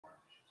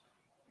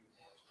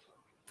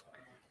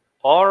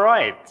All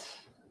right,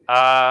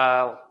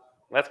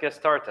 let's get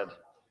started.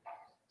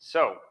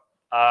 So,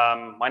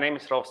 my name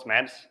is Rolf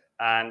Smeds,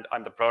 and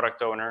I'm the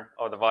product owner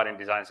of the Vaadin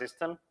Design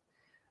System.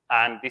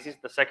 And this is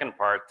the second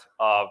part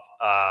of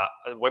a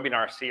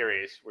webinar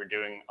series we're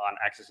doing on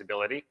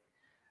accessibility.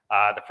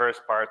 The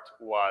first part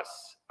was,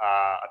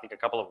 I think, a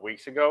couple of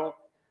weeks ago.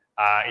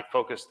 It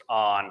focused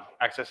on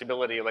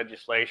accessibility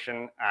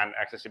legislation and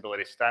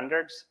accessibility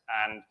standards.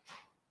 And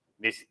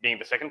this being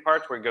the second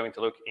part, we're going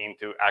to look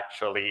into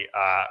actually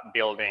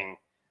building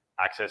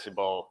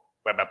accessible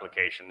web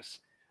applications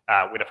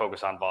with a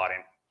focus on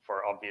Vaadin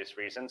for obvious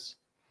reasons.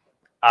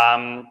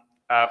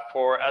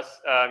 For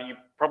us, you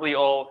probably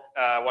all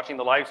watching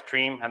the live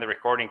stream and the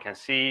recording can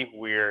see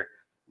we're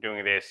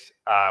doing this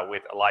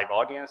with a live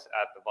audience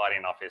at the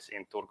Vaadin office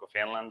in Turku,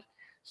 Finland.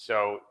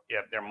 So yeah,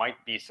 there might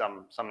be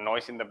some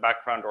noise in the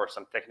background or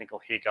some technical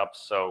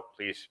hiccups, so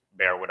please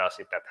bear with us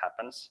if that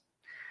happens.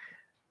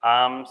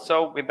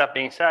 So with that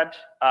being said,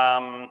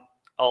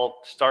 I'll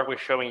start with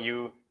showing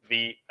you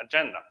the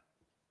agenda.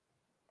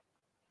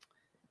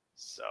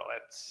 So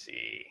let's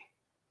see,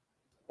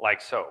 like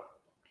so.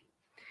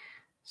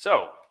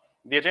 So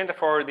the agenda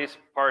for this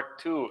part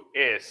 2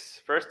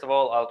 is, first of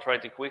all, I'll try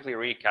to quickly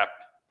recap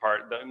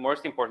the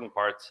most important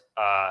parts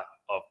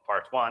of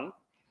part 1.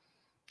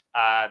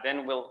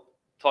 Then we'll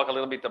talk a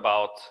little bit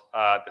about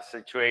the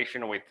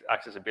situation with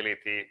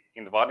accessibility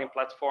in the Vaadin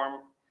platform.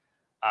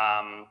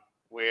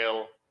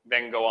 We'll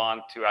then go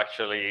on to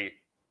actually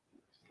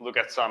look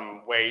at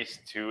some ways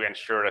to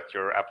ensure that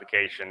your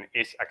application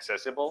is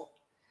accessible.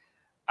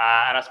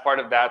 And as part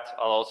of that,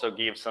 I'll also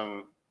give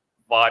some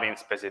Vaadin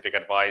specific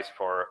advice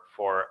for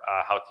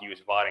how to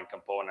use Vaadin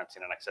components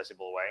in an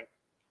accessible way.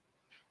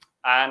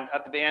 And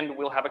at the end,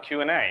 we'll have a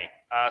Q&A.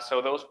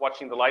 So those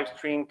watching the live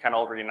stream can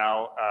already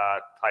now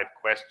type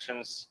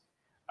questions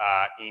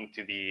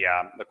into the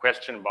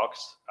question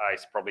box.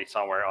 It's probably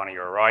somewhere on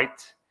your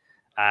right.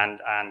 And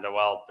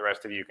well, the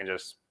rest of you can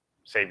just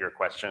save your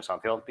questions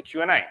until the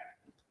Q&A.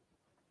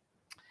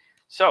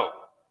 So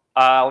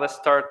let's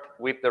start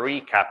with the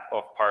recap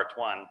of part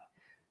 1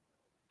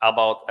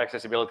 about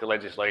accessibility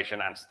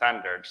legislation and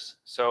standards.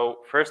 So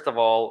first of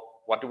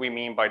all, what do we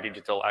mean by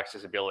digital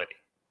accessibility?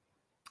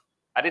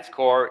 At its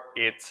core,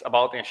 it's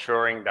about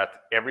ensuring that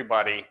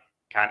everybody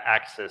can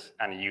access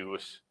and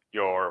use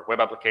your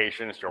web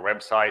applications, your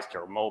websites,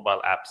 your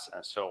mobile apps,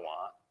 and so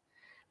on,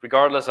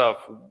 regardless of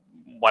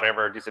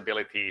whatever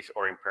disabilities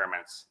or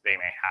impairments they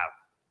may have.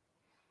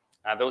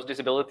 Those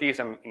disabilities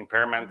and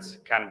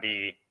impairments can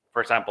be,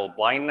 for example,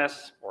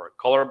 blindness or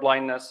color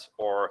blindness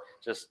or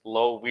just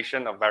low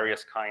vision of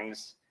various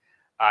kinds.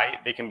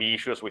 They can be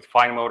issues with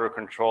fine motor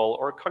control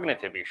or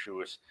cognitive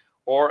issues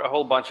or a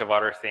whole bunch of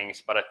other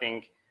things. But I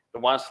think the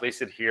ones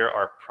listed here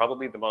are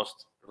probably the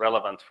most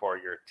relevant for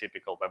your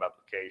typical web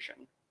application.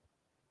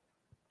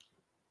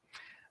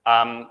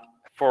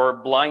 For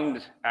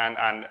blind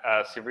and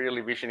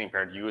severely vision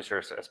impaired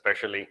users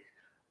especially,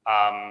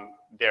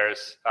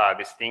 there's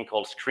this thing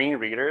called screen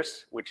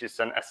readers, which is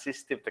an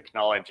assistive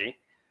technology,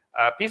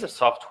 a piece of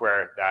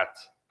software that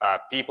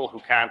people who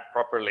can't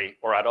properly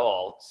or at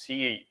all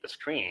see the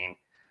screen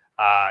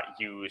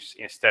use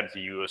instead to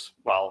use,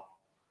 well,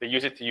 they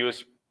use it to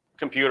use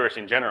computers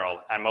in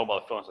general and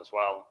mobile phones as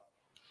well.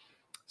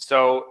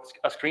 So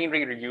a screen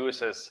reader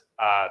uses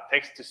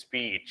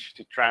text-to-speech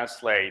to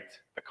translate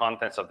the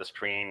contents of the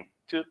screen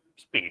to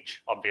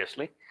speech,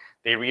 obviously.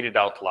 They read it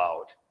out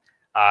loud.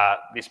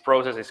 This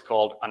process is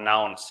called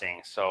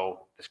announcing.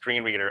 So the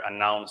screen reader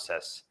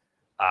announces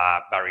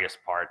various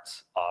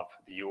parts of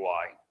the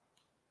UI.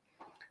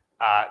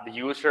 The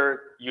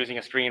user using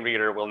a screen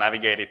reader will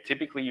navigate it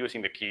typically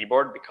using the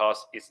keyboard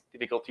because it's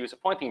difficult to use a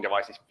pointing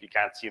device if you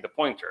can't see the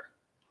pointer.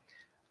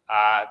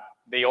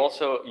 They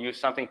also use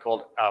something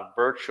called a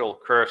virtual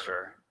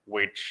cursor,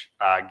 which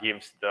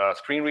gives the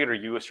screen reader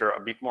user a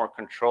bit more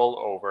control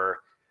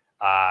over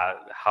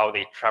how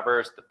they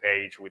traverse the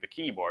page with the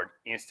keyboard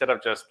instead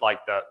of just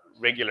like the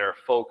regular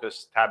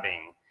focus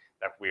tabbing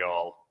that we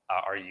all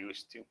are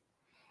used to.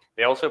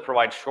 They also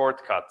provide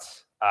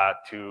shortcuts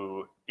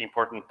to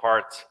important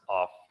parts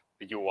of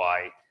the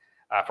UI.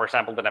 For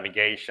example, the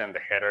navigation, the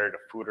header, the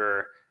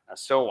footer, and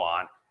so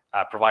on,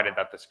 provided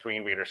that the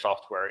screen reader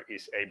software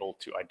is able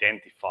to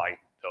identify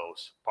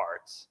those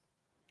parts.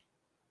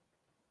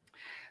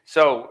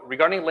 So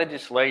regarding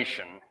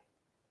legislation,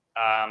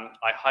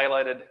 I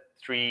highlighted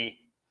 3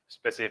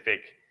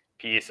 specific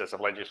pieces of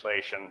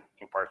legislation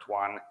in part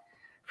 1.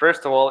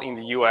 First of all, in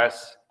the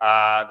US,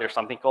 there's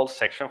something called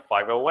Section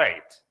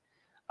 508.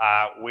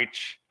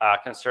 Which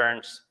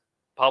concerns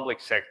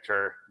public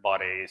sector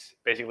bodies,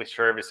 basically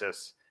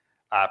services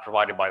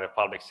provided by the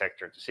public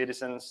sector to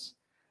citizens.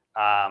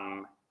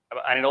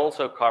 And it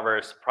also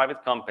covers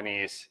private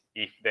companies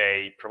if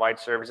they provide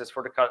services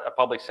for the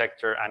public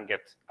sector and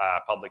get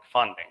public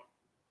funding.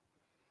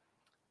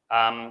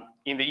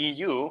 In the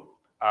EU,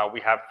 we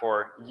have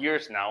for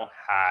years now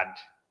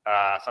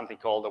had something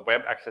called the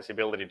Web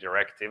Accessibility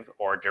Directive,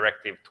 or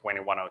Directive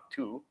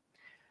 2102.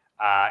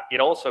 It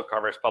also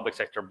covers public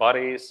sector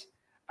bodies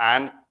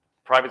and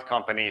private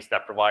companies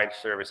that provide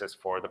services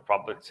for the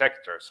public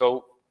sector.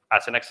 So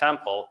as an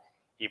example,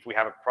 if we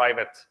have a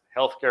private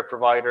healthcare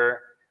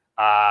provider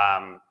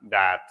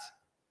that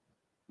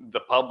the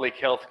public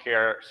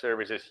healthcare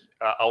services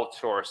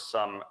outsource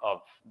some of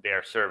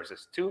their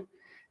services to,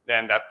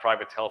 then that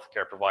private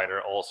healthcare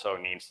provider also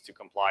needs to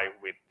comply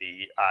with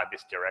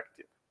this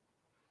directive.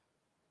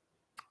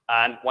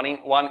 And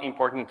one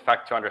important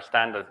fact to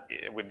understand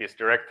with this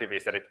directive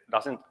is that it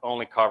doesn't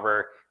only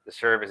cover the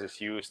services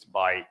used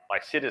by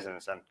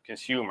citizens and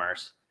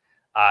consumers,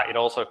 it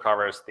also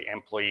covers the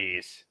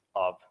employees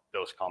of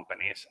those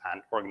companies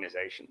and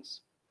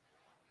organizations.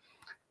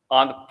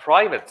 On the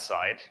private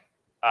side,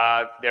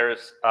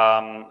 there's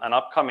an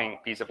upcoming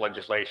piece of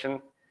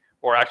legislation,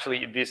 or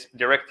actually this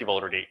directive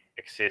already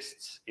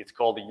exists. It's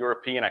called the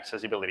European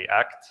Accessibility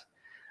Act,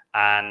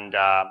 and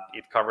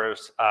it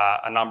covers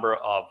a number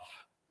of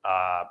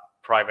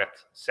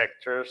private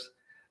sectors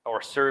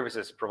or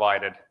services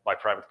provided by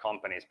private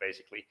companies,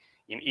 basically,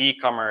 in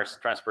e-commerce,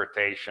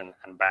 transportation,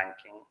 and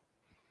banking.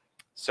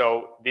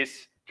 So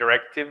this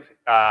directive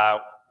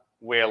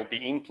will be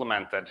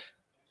implemented,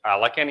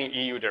 like any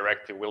EU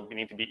directive, will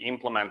need to be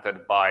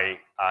implemented by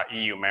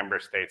EU member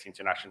states'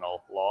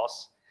 international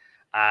laws.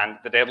 And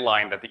the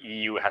deadline that the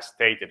EU has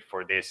stated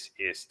for this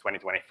is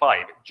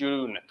 2025,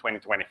 June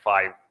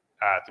 2025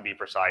 to be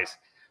precise.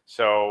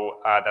 So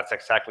that's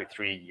exactly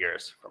 3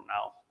 years from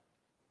now.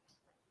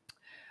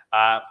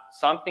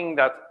 Something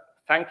that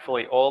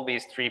thankfully all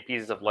these three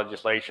pieces of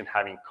legislation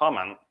have in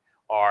common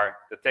are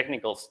the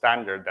technical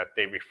standard that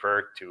they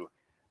refer to,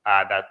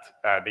 that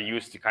they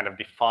use to kind of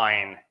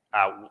define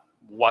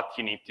what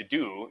you need to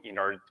do in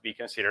order to be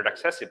considered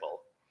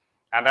accessible.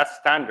 And that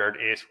standard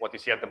is what you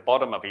see at the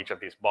bottom of each of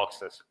these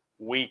boxes,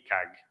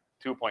 WCAG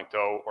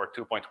 2.0 or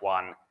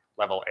 2.1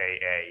 level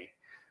AA.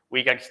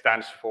 WCAG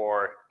stands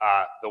for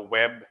the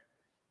Web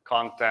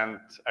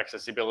Content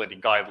Accessibility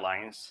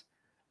Guidelines,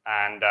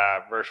 and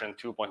version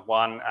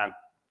 2.1 and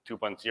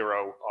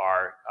 2.0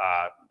 are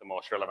the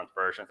most relevant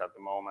versions at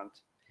the moment.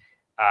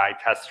 It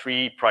has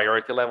 3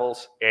 priority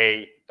levels,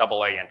 A,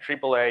 AA, and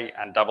AAA,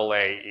 and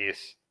AA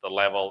is the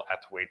level at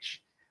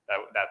which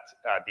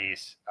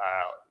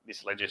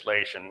this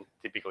legislation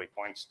typically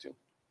points to.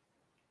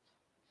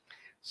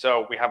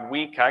 So we have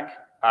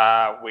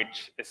WCAG,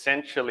 which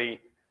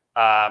essentially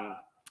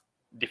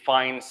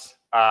defines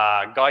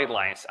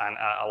guidelines and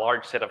a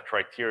large set of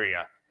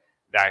criteria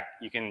that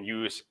you can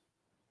use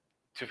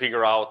to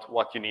figure out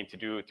what you need to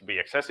do to be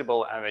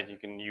accessible, and that you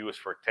can use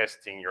for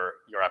testing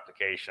your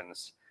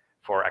applications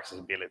for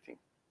accessibility.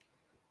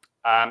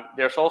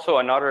 There's also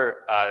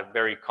another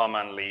very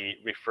commonly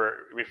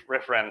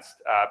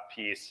referenced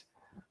piece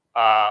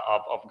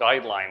of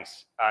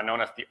guidelines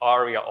known as the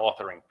ARIA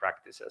authoring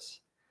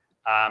practices.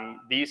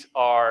 This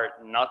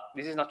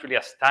is not really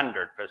a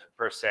standard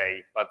per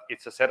se, but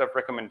it's a set of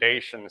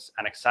recommendations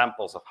and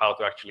examples of how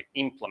to actually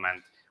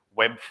implement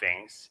web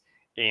things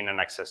in an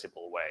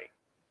accessible way.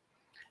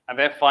 And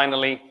then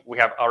finally, we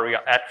have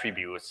ARIA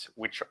attributes,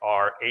 which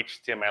are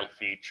HTML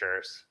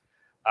features.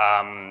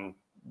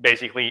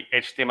 Basically,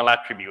 HTML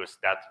attributes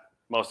that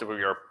most of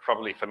you are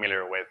probably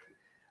familiar with,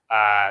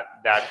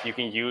 that you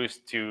can use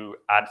to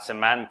add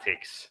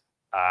semantics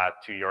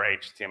to your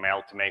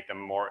HTML to make them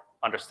more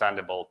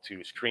understandable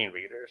to screen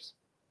readers.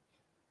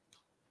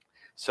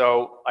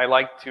 So I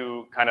like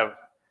to kind of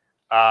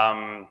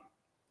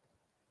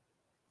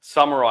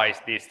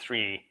summarize these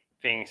three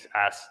things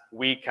as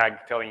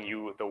WCAG telling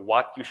you the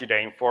what you should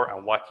aim for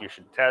and what you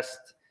should test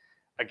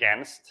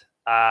against.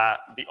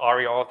 The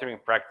ARIA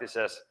authoring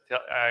practices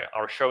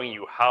are showing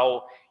you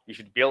how you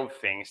should build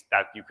things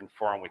that you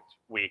conform with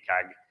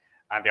WCAG,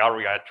 and the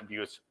ARIA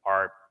attributes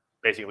are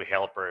basically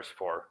helpers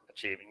for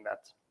achieving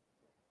that.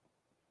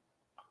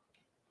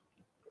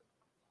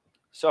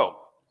 So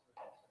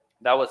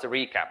that was a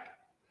recap.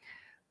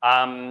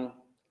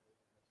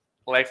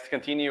 Let's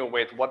continue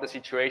with what the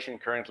situation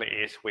currently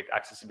is with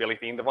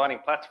accessibility in the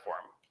Vaadin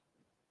platform.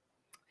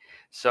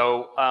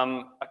 So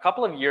a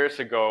couple of years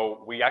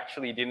ago, we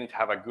actually didn't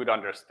have a good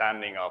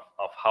understanding of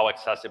how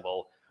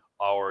accessible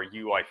our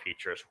UI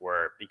features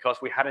were,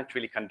 because we hadn't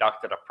really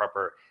conducted a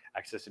proper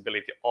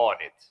accessibility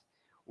audit.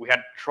 We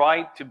had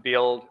tried to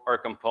build our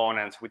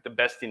components with the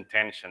best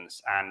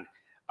intentions and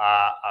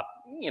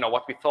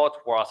what we thought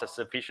was a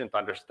sufficient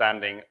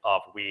understanding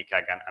of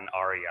WCAG and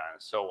ARIA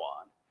and so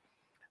on.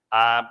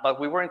 But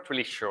we weren't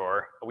really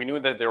sure. We knew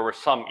that there were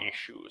some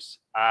issues.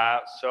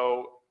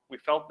 So we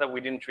felt that we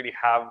didn't really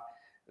have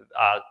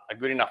a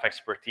good enough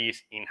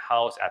expertise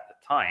in-house at the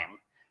time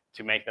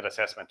to make that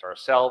assessment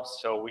ourselves.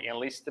 So we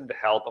enlisted the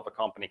help of a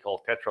company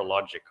called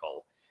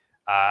Tetralogical.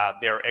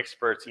 They're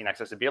experts in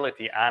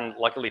accessibility and,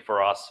 luckily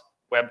for us,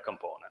 web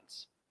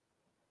components.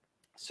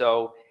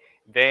 So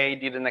they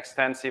did an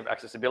extensive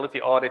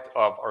accessibility audit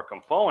of our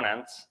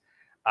components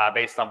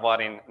based on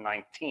Vaadin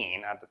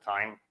 19 at the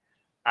time.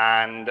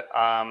 And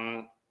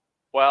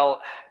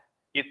well,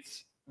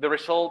 the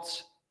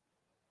results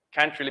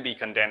can't really be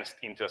condensed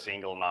into a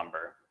single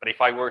number. But if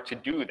I were to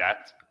do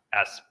that,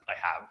 as I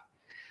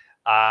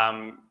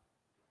have,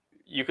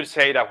 you could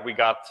say that we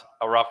got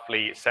a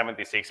roughly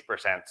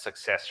 76%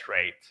 success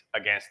rate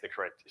against the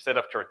set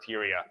of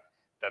criteria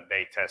that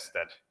they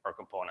tested our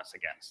components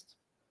against.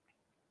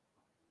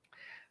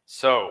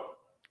 So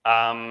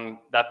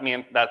that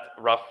meant that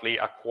roughly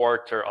a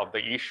quarter of the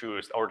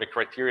issues or the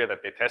criteria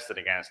that they tested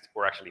against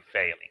were actually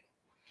failing.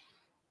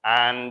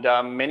 And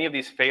many of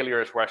these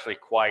failures were actually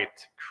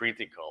quite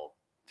critical.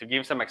 To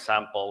give some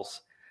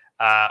examples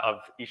of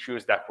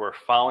issues that were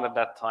found at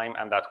that time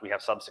and that we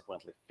have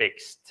subsequently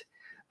fixed.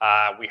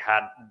 We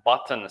had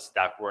buttons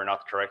that were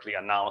not correctly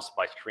announced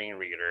by screen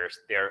readers.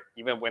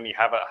 Even when you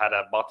had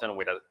a button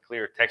with a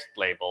clear text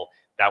label,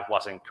 that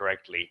wasn't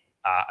correctly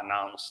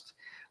announced.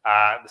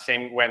 The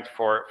same went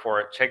for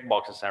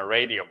checkboxes and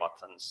radio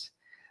buttons.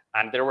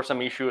 And there were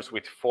some issues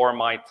with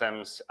form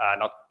items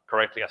not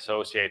correctly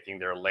associating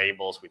their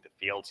labels with the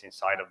fields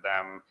inside of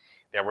them.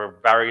 There were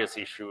various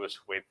issues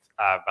with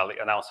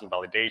announcing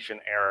validation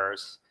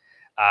errors.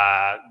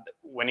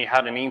 When you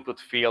had an input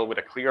field with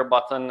a clear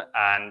button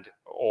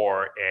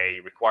or a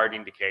required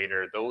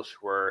indicator, those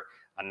were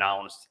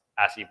announced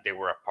as if they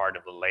were a part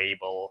of the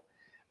label.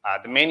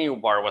 The menu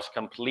bar was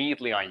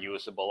completely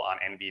unusable on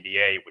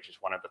NVDA, which is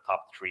one of the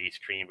top 3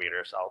 screen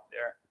readers out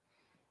there.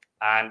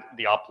 And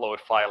the upload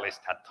file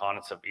list had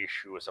tons of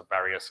issues of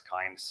various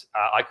kinds.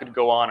 I could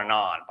go on,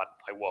 but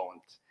I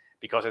won't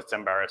because it's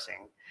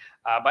embarrassing.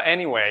 But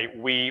anyway,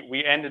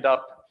 we ended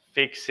up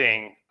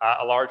fixing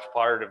a large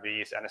part of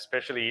these, and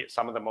especially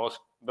some of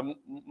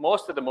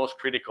most of the most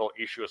critical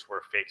issues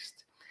were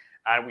fixed.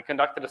 And we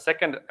conducted a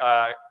second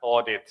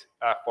audit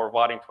for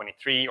Vaadin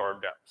 23,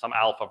 or some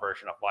alpha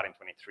version of Vaadin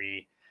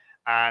 23.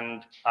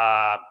 And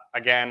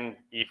again,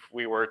 if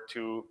we were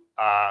to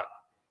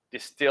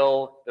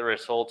distill the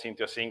results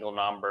into a single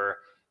number,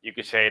 you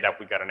could say that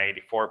we got an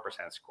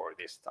 84% score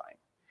this time.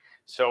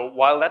 So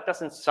while that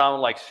doesn't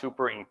sound like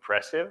super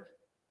impressive,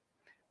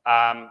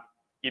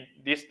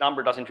 this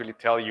number doesn't really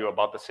tell you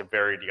about the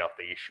severity of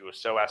the issue.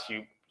 So as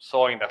you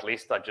saw in that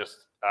list I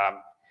just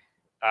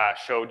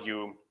showed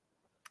you,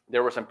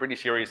 there were some pretty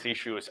serious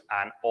issues,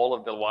 and all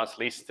of the ones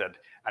listed,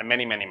 and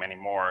many, many, many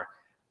more,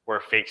 were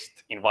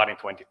fixed in Vaadin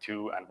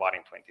 22 and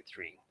Vaadin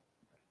 23.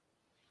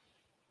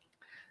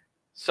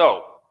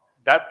 So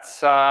that's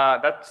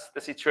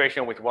the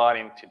situation with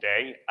Vaadin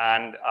today,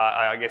 and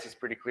I guess it's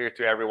pretty clear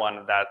to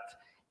everyone that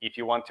if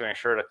you want to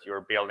ensure that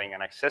you're building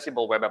an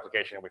accessible web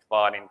application with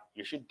Vaadin,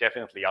 you should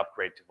definitely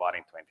upgrade to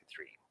Vaadin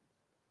 23.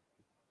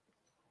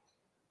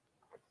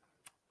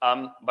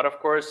 But of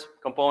course,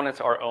 components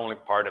are only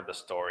part of the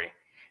story.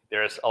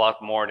 There's a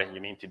lot more that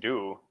you need to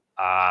do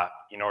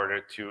in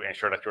order to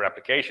ensure that your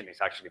application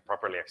is actually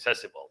properly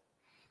accessible.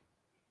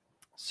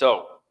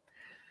 So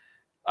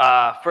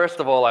first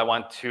of all, I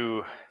want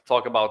to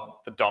talk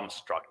about the DOM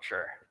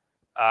structure.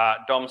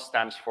 DOM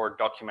stands for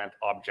Document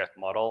Object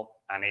Model,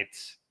 and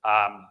it's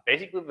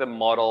basically the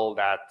model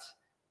that,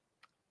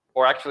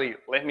 or actually,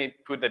 let me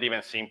put that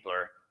even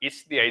simpler.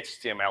 It's the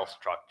HTML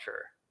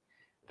structure,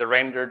 the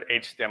rendered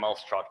HTML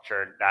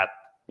structure that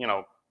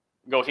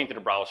goes into the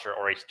browser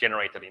or is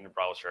generated in the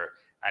browser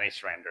and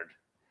is rendered.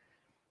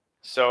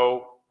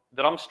 So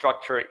the DOM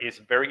structure is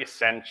very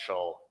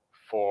essential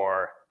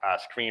for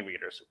screen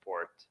reader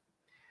support.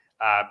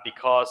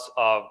 Because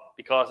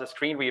a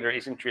screen reader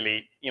isn't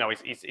really,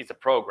 it's a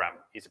program,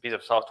 it's a piece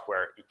of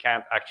software. It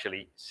can't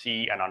actually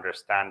see and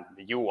understand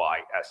the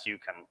UI as you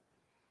can.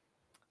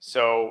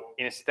 So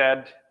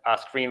instead, a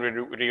screen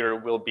reader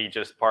will be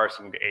just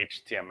parsing the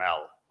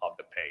HTML of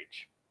the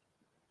page.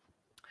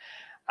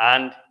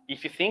 And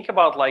if you think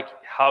about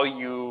how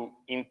you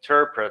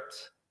interpret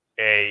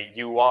a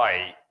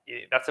UI,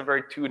 that's a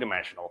very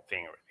two-dimensional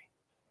thing, really.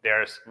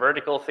 There's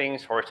vertical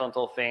things,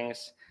 horizontal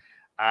things.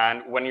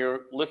 And when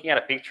you're looking at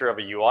a picture of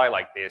a UI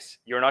like this,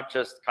 you're not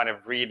just kind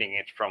of reading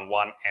it from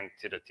one end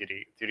to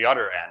the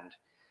other end,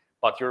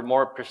 but you're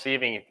more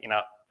perceiving it in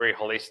a very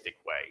holistic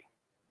way.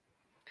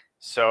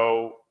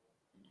 So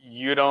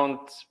you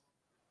don't,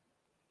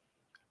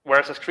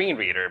 whereas a screen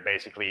reader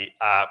basically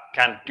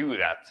can't do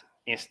that.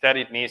 Instead,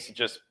 it needs to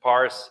just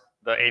parse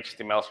the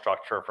HTML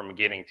structure from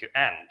beginning to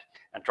end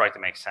and try to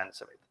make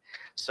sense of it.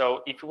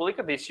 So if you look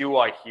at this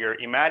UI here,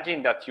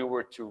 imagine that you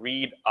were to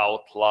read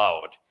out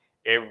loud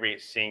every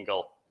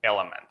single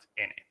element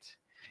in it.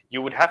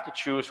 You would have to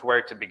choose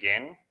where to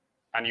begin,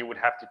 and you would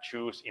have to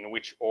choose in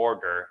which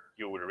order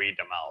you would read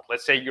them out.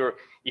 Let's say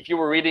if you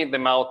were reading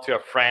them out to a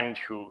friend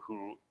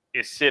who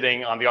is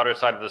sitting on the other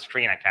side of the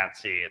screen and can't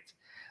see it,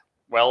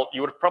 well,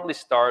 you would probably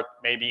start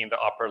maybe in the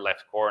upper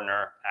left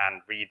corner and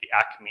read the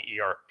Acme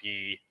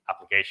ERP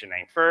application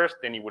name first,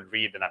 then you would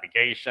read the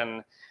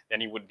navigation,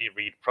 then you would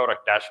read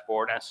product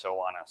dashboard, and so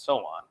on and so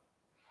on.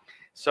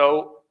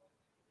 So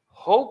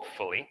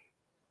hopefully,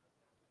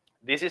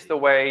 this is the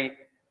way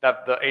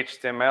that the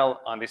HTML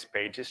on this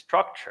page is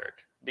structured,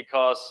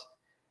 because,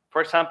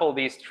 for example,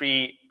 these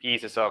 3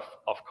 pieces of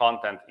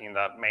content in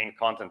the main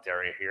content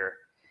area here,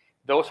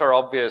 those are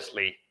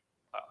obviously,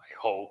 I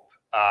hope,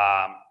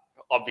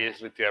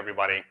 obviously to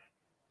everybody,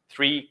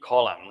 3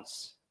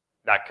 columns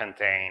that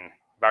contain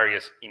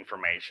various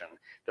information.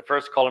 The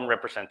first column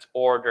represents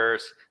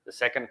orders, the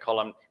second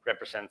column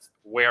represents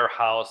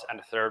warehouse, and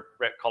the third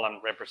column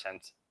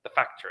represents the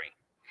factory.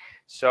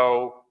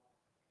 So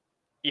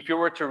if you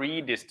were to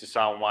read this to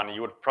someone,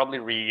 you would probably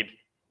read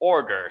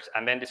orders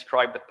and then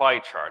describe the pie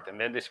chart and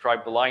then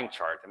describe the line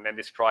chart and then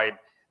describe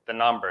the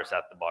numbers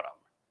at the bottom.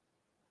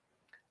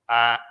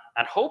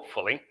 And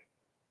hopefully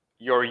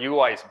your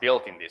UI is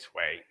built in this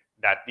way,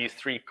 that these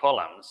three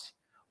columns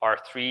are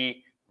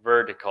three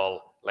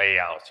vertical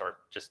layouts or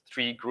just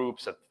three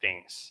groups of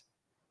things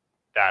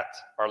that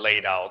are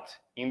laid out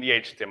in the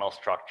HTML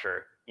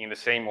structure in the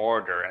same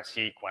order and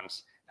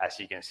sequence as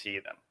you can see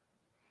them.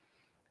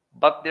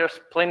 But there's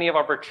plenty of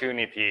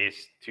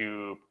opportunities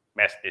to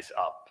mess this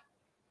up.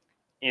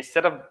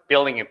 Instead of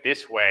building it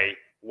this way,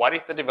 what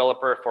if the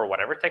developer, for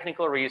whatever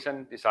technical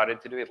reason,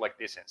 decided to do it like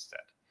this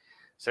instead?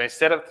 So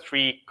instead of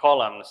three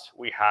columns,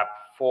 we have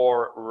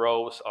 4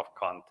 rows of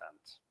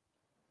content.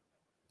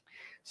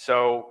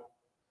 So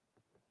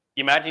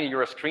imagine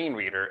you're a screen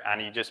reader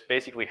and you just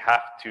basically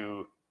have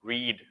to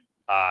read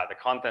the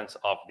contents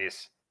of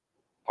this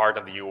part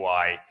of the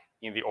UI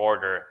in the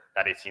order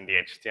that it's in the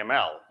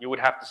HTML. You would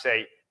have to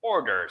say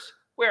orders,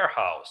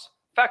 warehouse,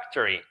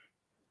 factory,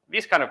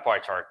 this kind of pie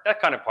chart,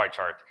 that kind of pie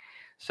chart.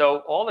 So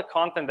all the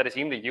content that is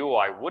in the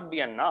UI would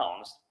be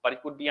announced, but it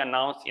would be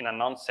announced in a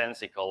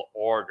nonsensical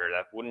order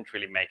that wouldn't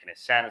really make any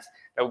sense.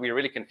 That would be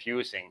really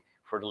confusing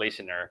for the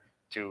listener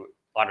to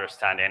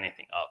understand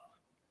anything of.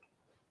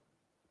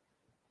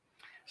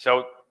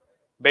 So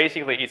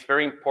basically, it's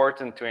very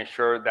important to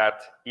ensure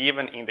that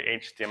even in the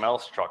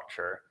HTML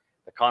structure,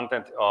 the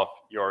content of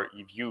your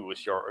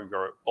views,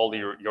 all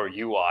your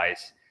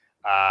UIs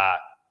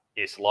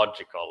is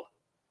logical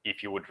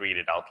if you would read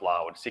it out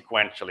loud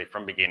sequentially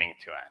from beginning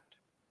to end.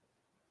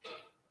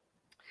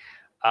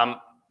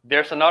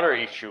 There's another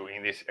issue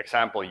in this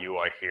example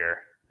UI here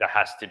that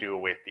has to do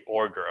with the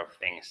order of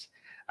things.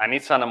 And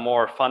it's on a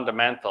more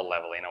fundamental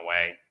level in a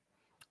way.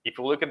 If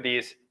you look at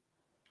these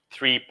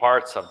 3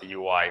 parts of the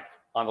UI,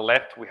 on the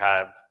left we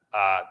have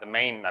the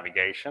main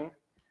navigation.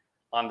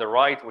 On the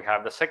right we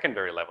have the second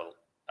level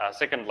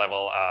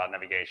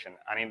navigation.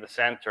 And in the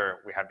center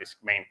we have this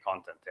main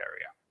content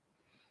area.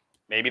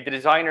 Maybe the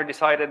designer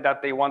decided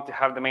that they want to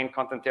have the main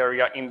content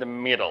area in the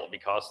middle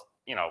because,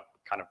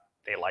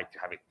 they like to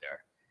have it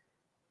there.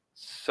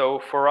 So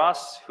for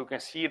us who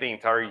can see the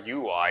entire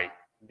UI,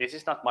 this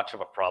is not much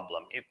of a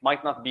problem. It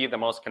might not be the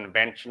most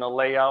conventional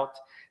layout,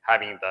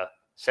 having the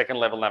second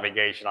level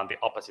navigation on the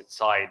opposite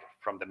side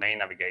from the main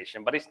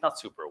navigation, but it's not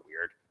super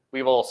weird.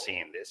 We've all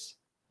seen this.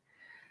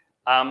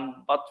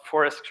 But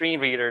for a screen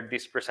reader,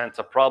 this presents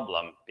a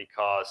problem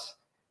because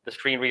the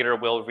screen reader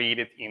will read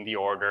it in the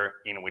order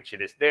in which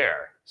it is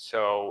there.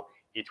 So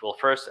it will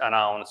first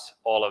announce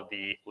all of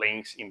the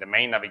links in the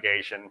main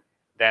navigation,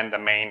 then the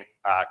main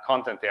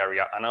content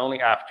area, and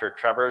only after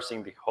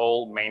traversing the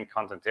whole main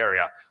content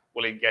area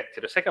will it get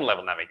to the second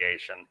level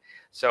navigation.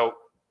 So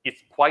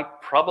it's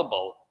quite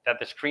probable that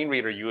the screen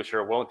reader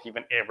user won't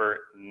even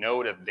ever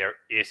know that there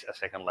is a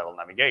second level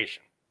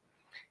navigation.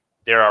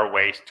 There are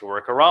ways to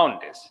work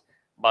around this.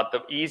 But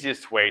the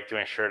easiest way to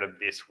ensure that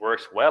this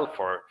works well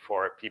for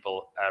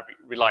people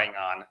relying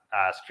on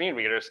screen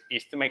readers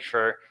is to make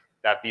sure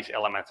that these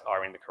elements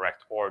are in the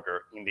correct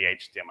order in the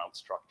HTML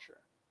structure.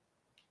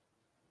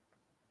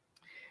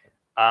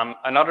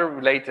 Another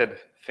related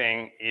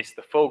thing is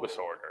the focus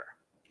order.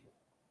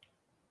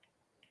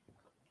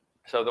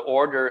 So the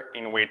order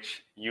in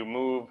which you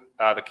move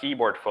the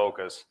keyboard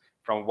focus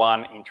from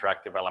one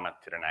interactive element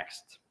to the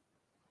next.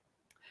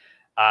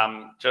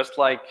 Just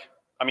like,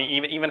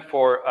 even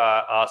for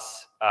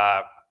us,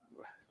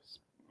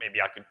 maybe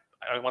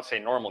I won't say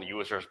normal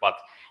users, but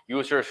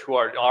users who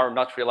are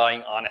not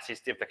relying on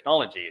assistive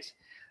technologies,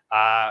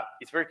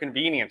 it's very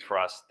convenient for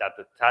us that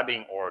the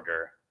tabbing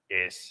order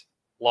is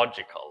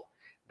logical,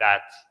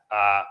 that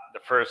the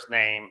first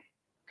name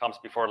comes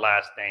before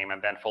last name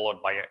and then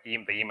followed by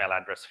the email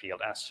address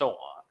field and so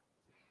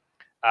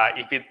on.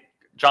 If it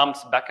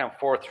jumps back and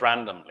forth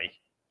randomly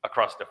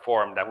across the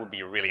form, that would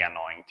be really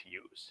annoying to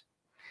use.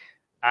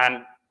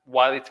 And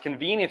while it's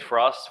convenient for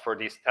us for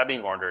this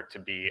tabbing order to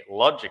be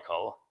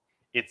logical,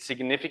 it's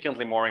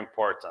significantly more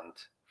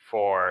important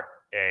for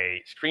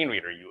a screen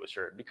reader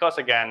user because,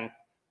 again,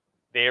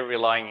 they're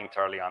relying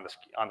entirely on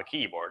the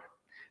keyboard.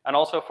 And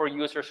also for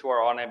users who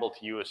are unable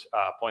to use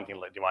a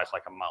pointing device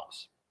like a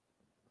mouse.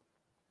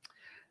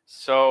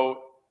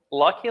 So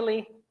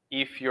luckily,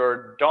 if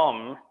your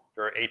DOM,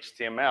 your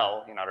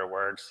HTML, in other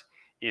words,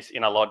 is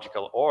in a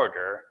logical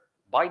order,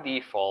 by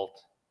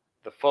default,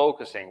 the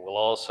focusing will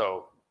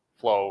also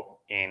flow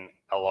in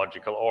a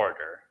logical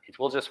order. It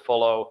will just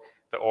follow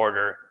the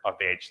order of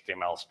the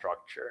HTML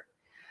structure.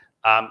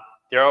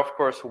 There are, of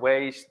course,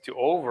 ways to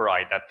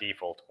override that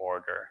default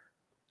order.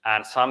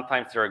 And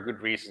sometimes there are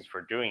good reasons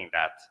for doing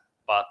that.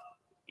 But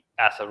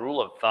as a rule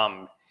of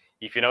thumb,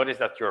 if you notice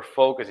that your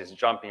focus is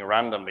jumping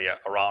randomly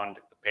around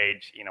the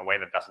page in a way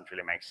that doesn't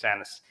really make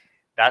sense,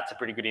 that's a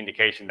pretty good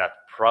indication that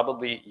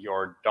probably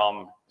your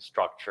DOM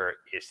structure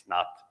is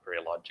not very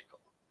logical.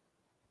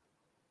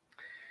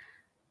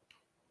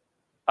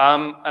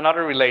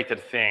 Another related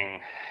thing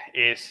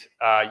is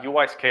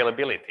UI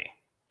scalability.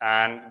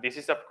 And this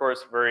is, of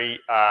course, very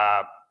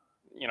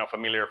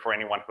familiar for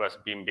anyone who has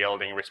been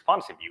building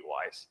responsive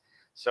UIs.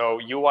 So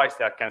UIs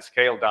that can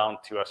scale down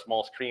to a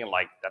small screen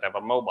like that of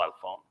a mobile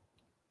phone.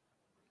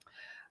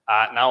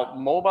 Now,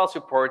 mobile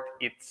support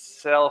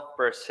itself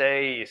per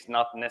se is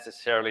not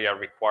necessarily a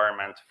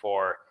requirement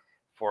for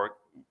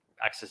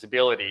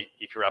accessibility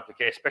if your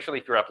application, especially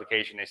if your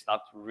application is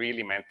not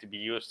really meant to be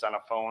used on a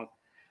phone.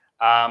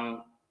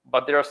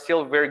 But there are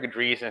still very good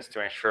reasons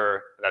to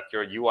ensure that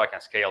your UI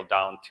can scale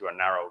down to a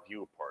narrow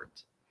viewport.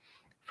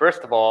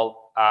 First of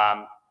all,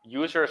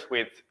 users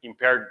with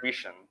impaired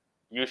vision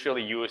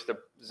usually use the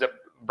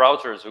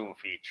browser zoom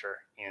feature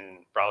in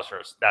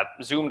browsers that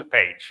zoom the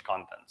page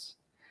contents.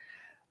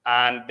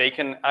 And they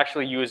can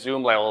actually use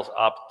zoom levels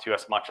up to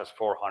as much as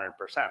 400%.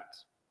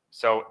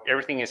 So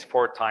everything is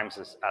 4 times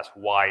as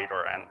wide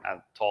or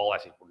and tall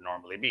as it would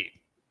normally be.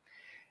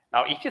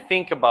 Now, if you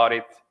think about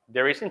it,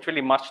 there isn't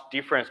really much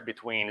difference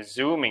between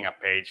zooming a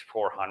page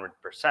 400%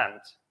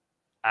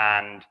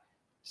 and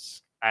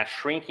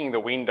shrinking the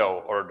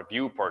window or the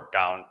viewport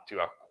down to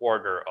a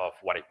quarter of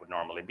what it would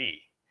normally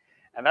be.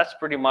 And that's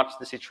pretty much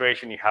the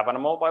situation you have on a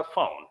mobile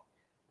phone,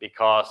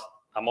 because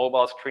a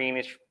mobile screen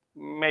is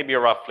maybe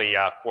roughly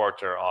a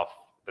quarter of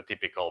the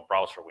typical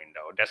browser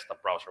window,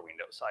 desktop browser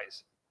window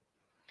size.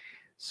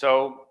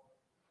 So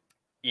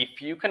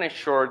if you can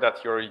ensure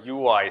that your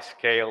UI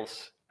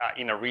scales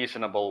in a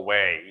reasonable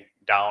way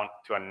down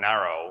to a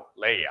narrow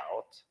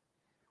layout,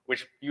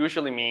 which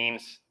usually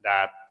means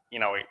that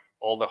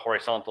all the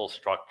horizontal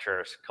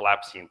structures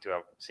collapse into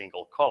a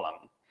single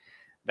column,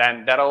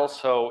 then that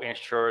also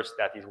ensures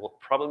that it will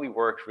probably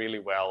work really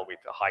well with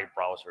a high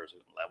browser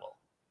zoom level.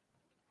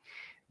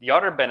 The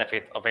other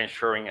benefit of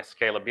ensuring a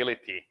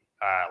scalability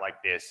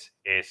like this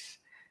is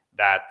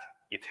that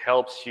it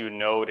helps you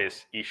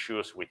notice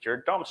issues with your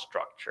DOM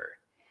structure.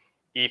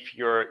 If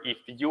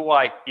the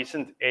UI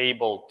isn't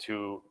able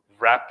to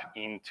wrap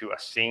into a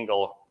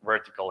single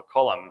vertical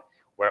column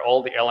where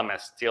all the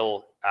elements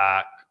still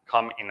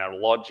come in a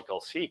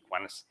logical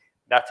sequence,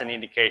 that's an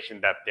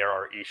indication that there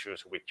are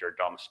issues with your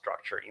DOM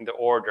structure in the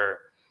order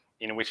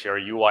in which your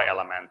UI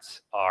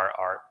elements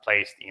are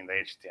placed in the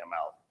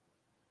HTML.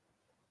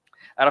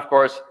 And of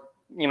course,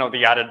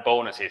 the added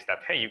bonus is that,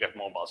 hey, you get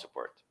mobile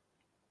support.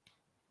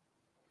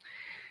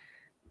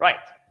 Right.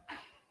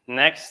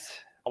 Next,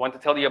 I want to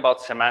tell you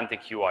about semantic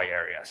UI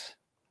areas.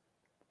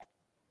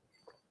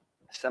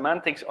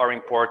 Semantics are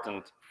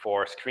important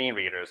for screen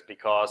readers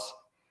because,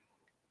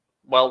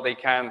 well, they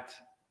can't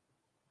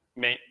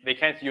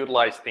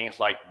utilize things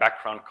like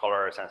background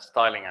colors and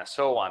styling and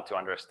so on to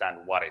understand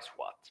what is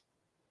what.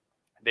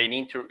 They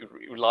need to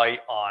rely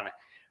on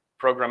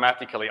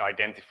programmatically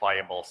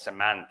identifiable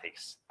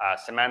semantics.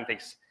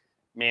 Semantics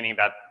meaning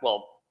that,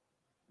 well,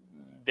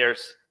 that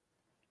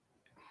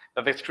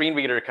the screen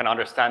reader can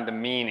understand the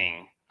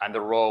meaning and the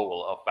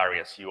role of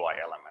various UI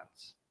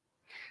elements.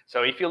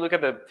 So if you look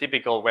at the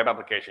typical web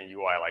application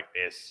UI like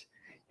this,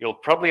 you'll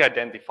probably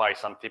identify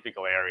some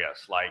typical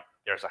areas, like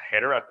there's a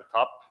header at the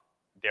top,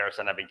 there's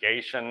a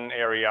navigation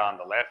area on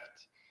the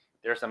left,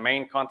 there's a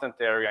main content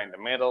area in the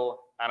middle,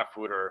 and a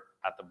footer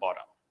at the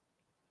bottom.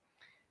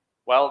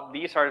 Well,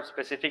 these are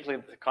specifically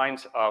the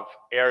kinds of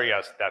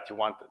areas that you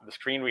want the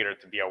screen reader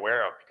to be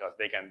aware of, because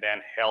they can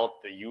then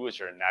help the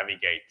user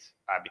navigate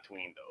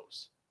between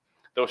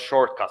those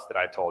shortcuts that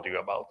I told you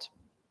about.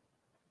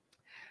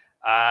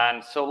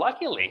 And so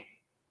luckily,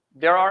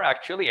 there are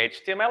actually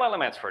HTML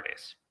elements for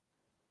this.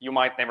 You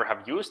might never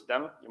have used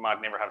them, you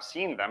might never have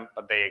seen them,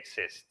 but they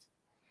exist.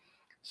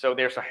 So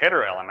there's a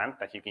header element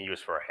that you can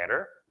use for a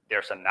header.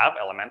 There's a nav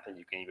element that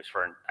you can use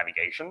for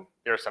navigation.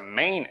 There's a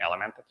main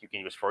element that you can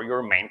use for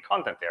your main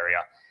content area.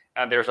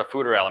 And there's a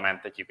footer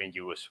element that you can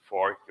use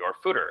for your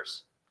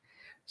footers.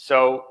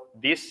 So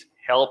this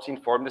helps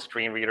inform the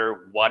screen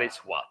reader what is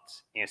what,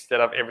 instead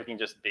of everything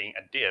just being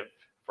a div,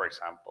 for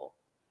example.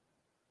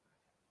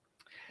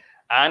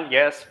 And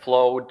yes,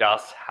 Flow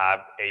does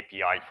have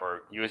API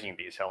for using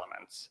these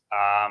elements.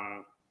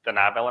 The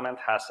nav element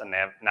has a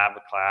nav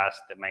class,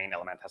 the main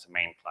element has a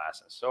main class,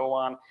 and so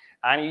on.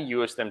 And you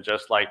use them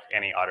just like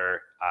any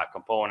other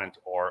component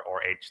or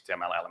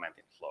HTML element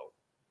in Flow.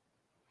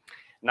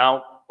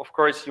 Now, of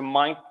course, you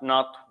might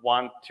not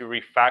want to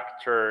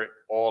refactor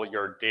all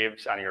your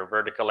divs and your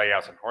vertical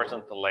layouts and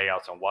horizontal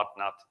layouts and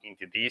whatnot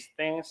into these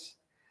things.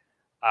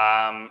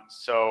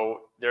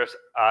 So there's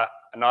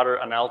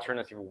an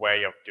alternative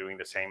way of doing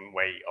the same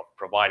way of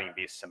providing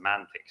these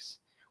semantics,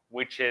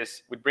 which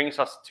brings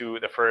us to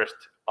the first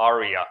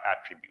ARIA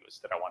attributes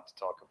that I want to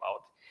talk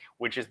about,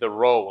 which is the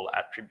role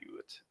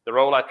attribute. The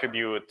role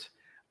attribute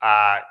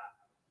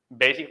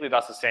basically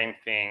does the same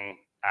thing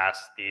as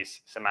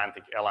these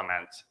semantic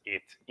elements.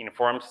 It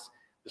informs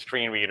the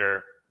screen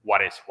reader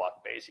what is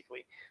what,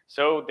 basically.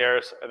 So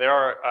there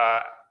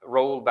are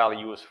role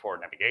values for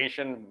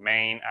navigation,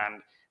 main,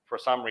 and for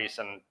some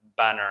reason,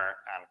 banner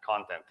and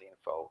content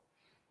info.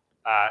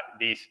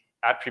 These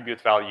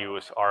attribute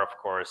values are, of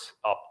course,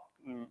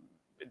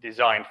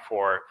 designed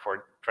for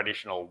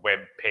traditional web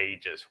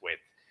pages with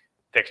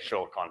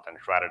textual content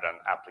rather than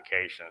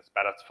applications.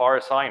 But as far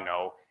as I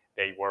know,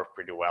 they work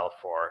pretty well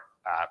for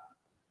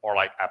or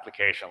like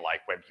application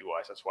like web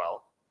UIs as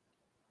well.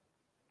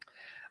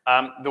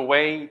 The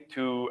way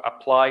to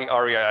apply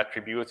ARIA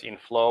attributes in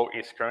Flow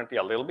is currently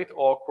a little bit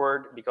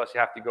awkward because you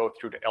have to go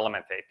through the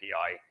element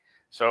API.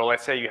 So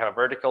let's say you have a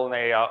vertical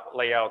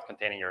layout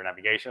containing your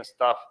navigation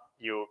stuff.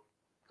 You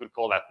could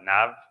call that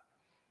nav.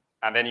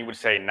 And then you would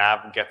say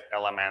nav get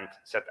element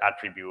set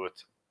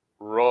attribute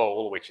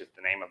role, which is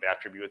the name of the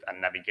attribute,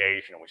 and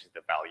navigation, which is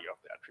the value of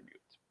the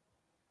attribute.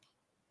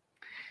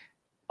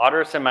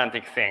 Other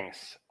semantic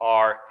things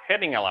are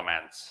heading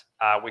elements,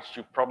 which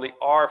you probably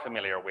are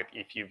familiar with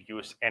if you've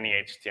used any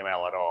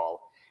HTML at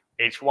all.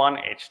 H1,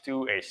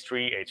 H2,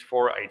 H3,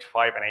 H4,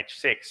 H5, and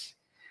H6.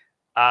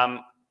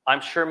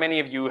 I'm sure many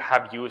of you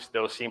have used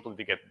those simply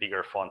to get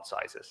bigger font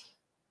sizes.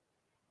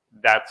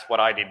 That's what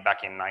I did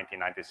back in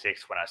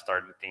 1996 when I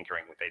started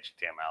tinkering with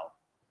HTML.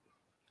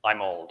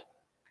 I'm old.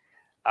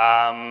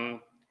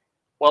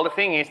 Well, the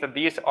thing is that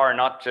these are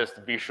not just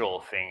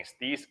visual things.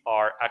 These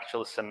are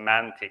actual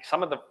semantic,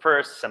 some of the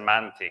first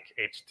semantic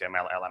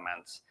HTML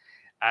elements.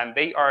 And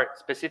they are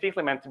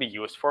specifically meant to be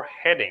used for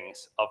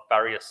headings of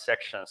various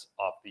sections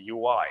of the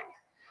UI.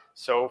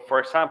 So, for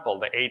example,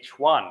 the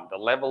H1, the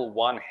level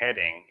 1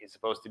 heading, is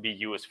supposed to be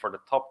used for the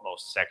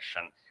topmost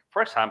section.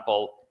 For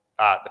example,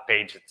 the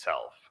page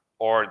itself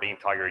or the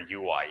entire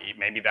UI.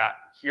 Maybe that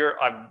here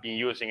I've been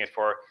using it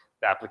for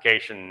the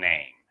application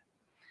name.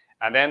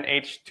 And then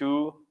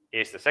H2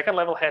 is the second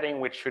level heading,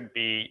 which should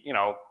be, you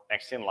know,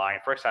 next in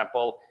line. For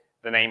example,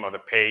 the name of the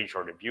page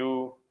or the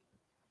view.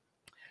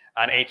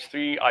 And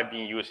H3 I've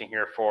been using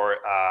here for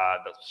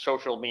the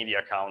social media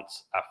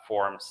accounts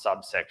form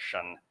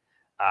subsection,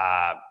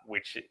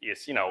 which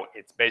is, you know,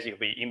 it's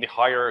basically in the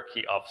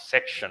hierarchy of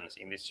sections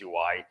in this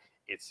UI.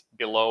 It's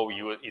below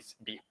you, it's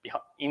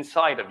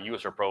inside of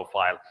user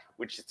profile,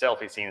 which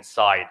itself is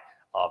inside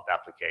of the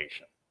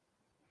application.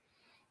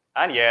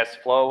 And yes,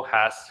 Flow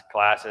has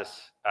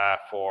classes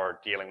for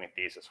dealing with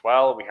these as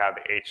well. We have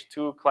the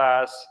H2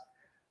 class,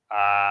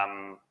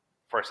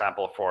 for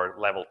example, for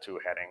level 2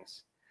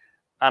 headings.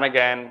 And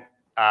again,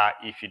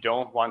 if you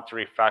don't want to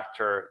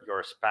refactor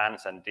your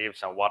spans and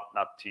divs and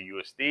whatnot to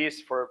use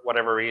these for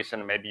whatever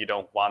reason, maybe you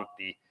don't want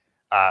the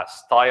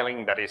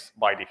styling that is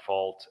by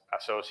default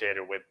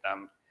associated with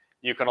them,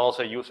 you can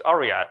also use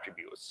ARIA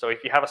attributes. So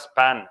if you have a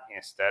span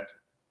instead,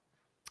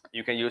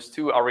 you can use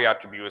 2 ARIA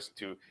attributes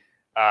to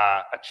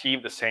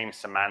achieve the same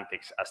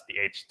semantics as the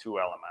H2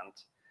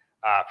 element.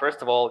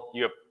 First of all,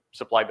 you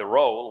supply the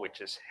role, which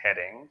is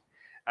heading,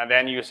 and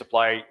then you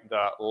supply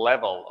the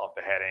level of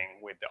the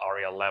heading with the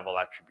ARIA level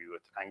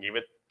attribute and give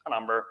it a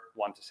number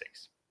 1 to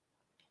 6.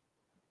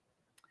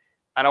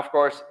 And of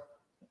course,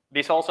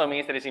 this also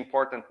means that it's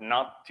important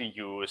not to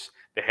use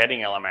the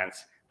heading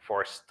elements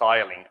for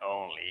styling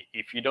only.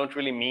 If you don't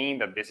really mean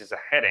that this is a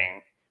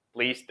heading,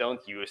 please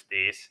don't use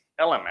these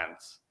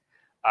elements.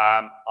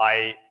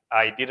 I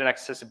did an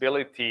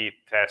accessibility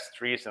test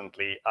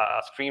recently,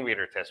 a screen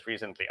reader test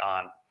recently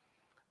on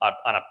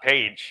a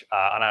page,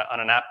 on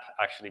an app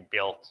actually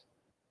built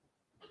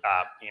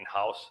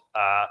in-house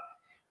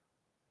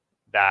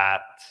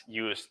that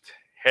used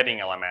heading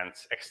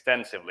elements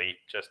extensively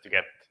just to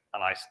get a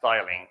nice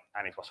styling,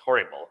 and it was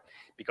horrible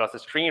because the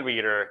screen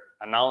reader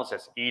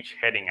announces each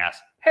heading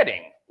as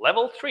heading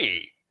level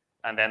 3,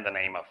 and then the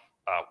name of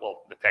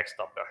well, the text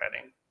of the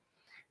heading.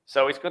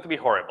 So it's going to be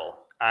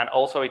horrible, and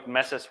also it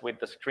messes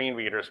with the screen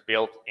reader's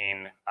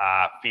built-in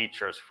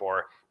features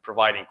for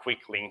providing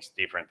quick links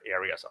to different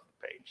areas of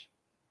the page.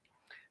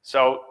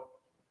 So,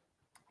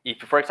 if,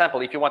 for example,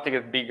 if you want to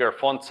get bigger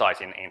font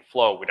size in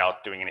Flow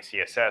without doing any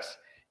CSS,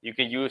 you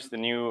can use the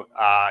new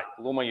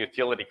Luma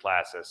utility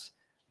classes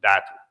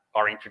that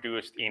are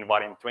introduced in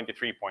Vaadin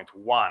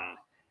 23.1.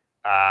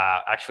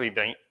 Actually,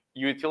 the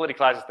utility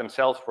classes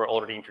themselves were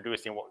already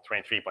introduced in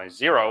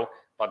 23.0,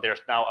 but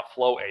there's now a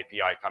Flow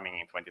API coming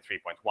in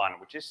 23.1,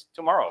 which is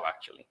tomorrow,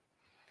 actually.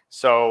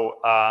 So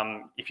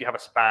if you have a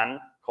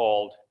span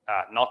called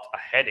not a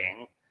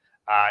heading,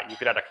 you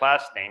could add a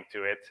class name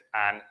to it,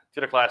 and to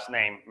the class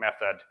name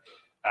method,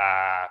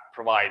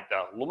 provide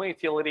the Luma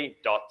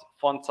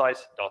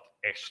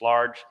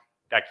utility.fontSize.extralarge.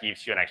 That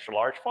gives you an extra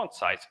large font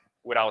size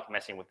without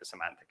messing with the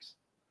semantics.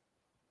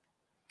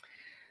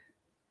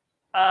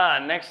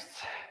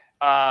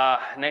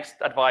 Next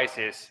advice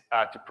is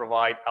to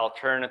provide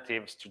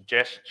alternatives to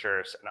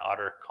gestures and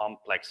other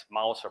complex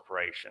mouse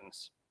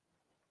operations.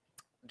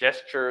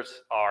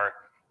 Gestures are,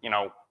 you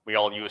know, we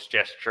all use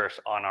gestures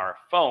on our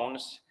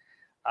phones,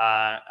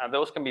 and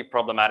those can be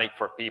problematic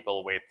for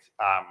people with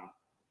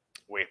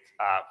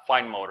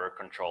fine motor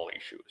control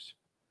issues.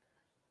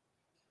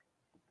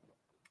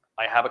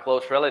 I have a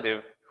close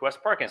relative who has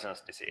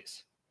Parkinson's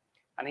disease,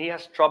 and he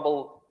has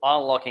trouble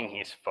unlocking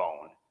his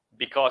phone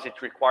because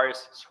it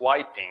requires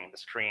swiping the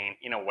screen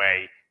in a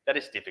way that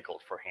is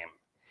difficult for him.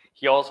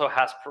 He also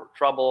has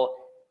trouble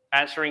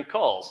answering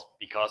calls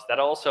because that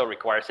also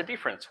requires a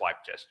different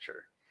swipe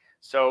gesture.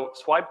 So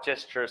swipe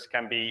gestures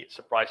can be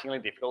surprisingly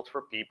difficult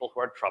for people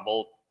who have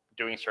trouble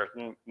doing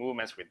certain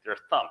movements with their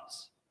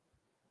thumbs.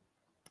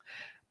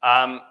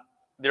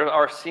 There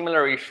are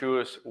similar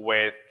issues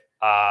with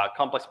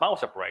complex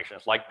mouse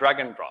operations like drag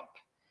and drop.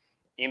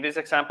 In this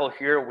example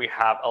here, we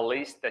have a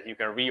list that you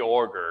can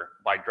reorder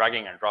by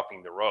dragging and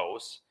dropping the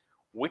rows,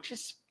 which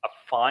is a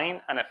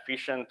fine and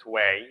efficient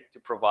way to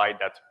provide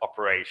that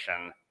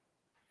operation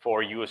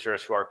for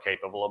users who are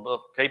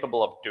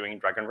capable of doing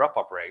drag and drop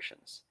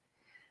operations.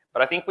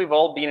 But I think we've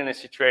all been in a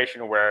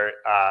situation where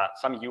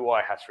some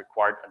UI has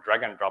required a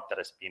drag and drop that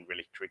has been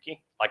really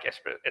tricky, like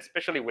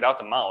especially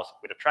without a mouse,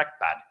 with a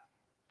trackpad.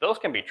 Those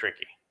can be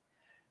tricky.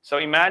 So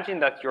imagine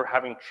that you're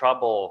having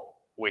trouble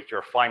with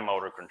your fine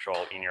motor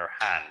control in your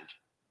hand.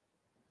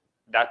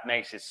 That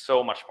makes it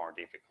so much more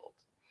difficult.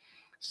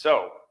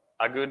 So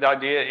a good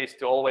idea is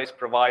to always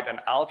provide an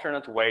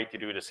alternate way to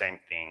do the same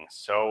thing.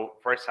 So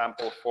for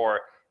example,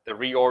 for the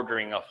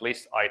reordering of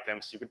list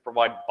items, you could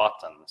provide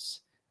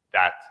buttons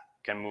that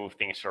can move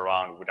things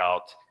around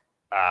without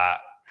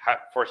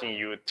forcing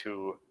you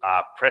to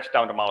press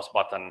down the mouse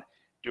button,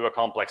 do a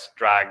complex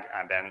drag,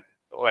 and then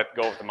let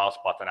go of the mouse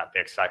button at the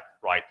exact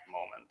right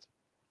moment.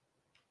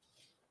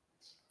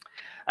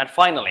 And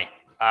finally,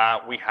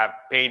 we have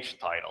page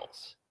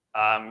titles.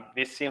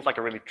 This seems like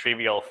a really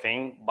trivial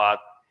thing, but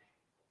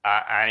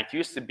and it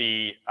used to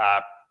be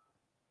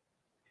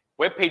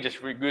web pages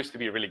used to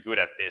be really good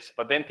at this,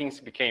 but then things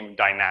became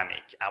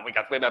dynamic, and we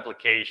got web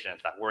applications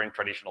that were in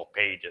traditional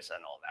pages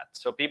and all that.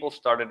 So people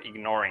started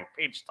ignoring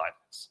page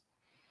titles.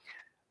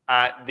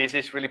 This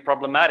is really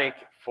problematic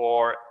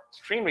for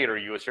screen reader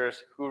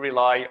users who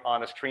rely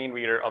on a screen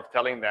reader of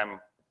telling them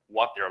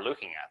what they're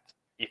looking at.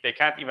 If they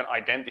can't even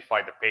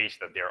identify the page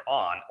that they're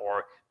on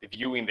or the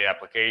view in the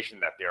application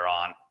that they're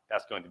on,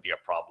 that's going to be a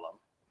problem.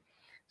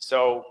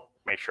 So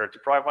make sure to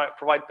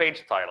provide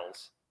page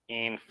titles.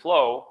 In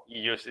Flow,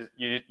 you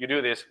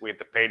do this with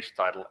the page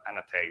title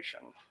annotation.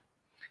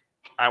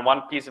 And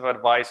one piece of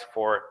advice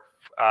for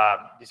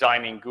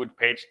designing good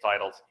page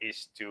titles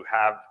is to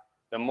have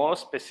the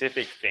most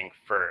specific thing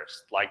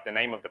first, like the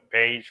name of the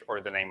page or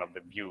the name of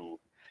the view,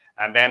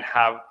 and then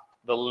have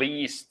the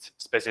least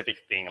specific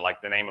thing,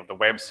 like the name of the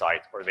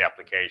website or the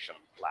application,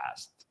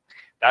 last.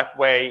 That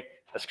way,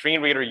 a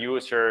screen reader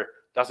user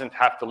doesn't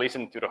have to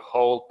listen to the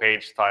whole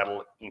page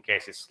title in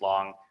case it's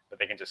long, but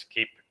they can just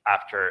skip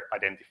after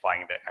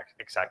identifying the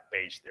exact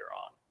page they're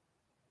on.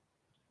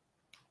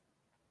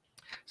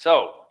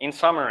 So, in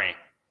summary,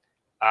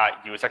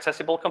 use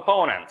accessible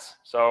components.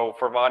 So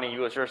for Vaadin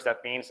users, that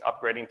means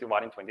upgrading to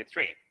Vaadin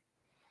 23.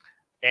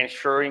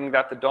 Ensuring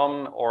that the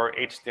DOM or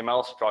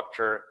HTML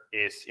structure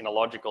is in a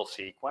logical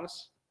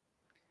sequence.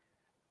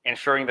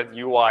 Ensuring that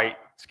UI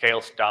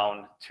scales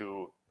down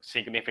to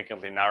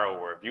significantly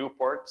narrower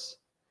viewports.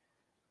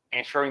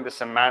 Ensuring the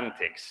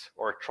semantics,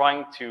 or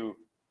trying to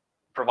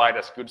provide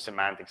as good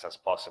semantics as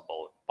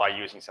possible by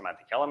using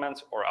semantic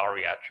elements or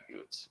ARIA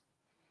attributes.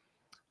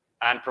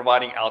 And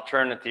providing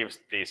alternatives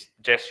to these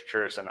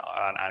gestures and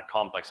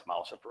complex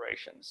mouse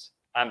operations.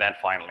 And then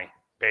finally,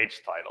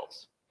 page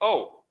titles.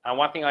 Oh, and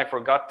one thing I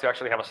forgot to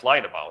actually have a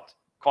slide about,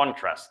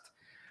 contrast.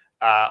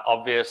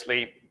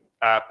 Obviously,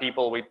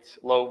 people with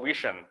low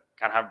vision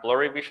can have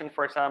blurry vision,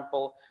 for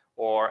example,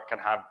 or can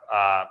have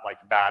like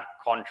bad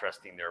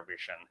contrast in their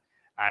vision.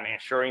 And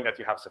ensuring that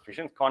you have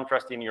sufficient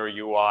contrast in your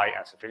UI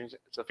and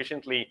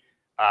sufficiently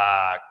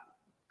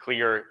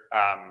clear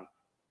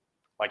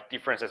like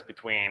differences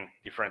between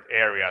different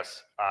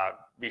areas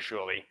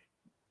visually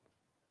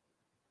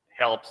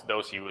helps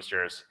those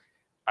users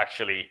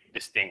actually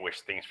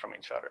distinguish things from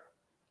each other.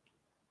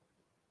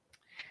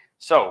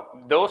 So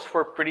those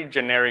were pretty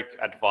generic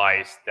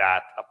advice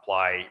that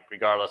apply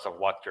regardless of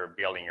what you're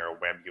building your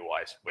web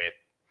UIs with.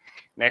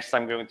 Next,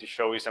 I'm going to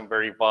show you some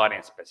very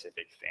Vaadin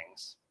specific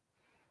things.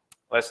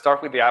 Let's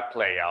start with the app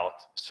layout.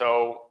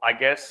 So I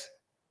guess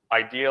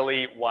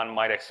ideally, one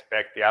might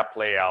expect the app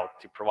layout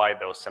to provide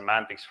those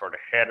semantics for the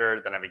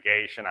header, the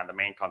navigation, and the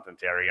main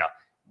content area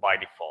by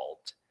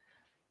default.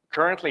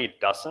 Currently, it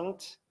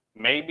doesn't.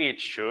 Maybe it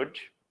should.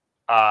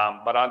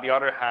 But on the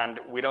other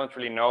hand, we don't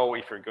really know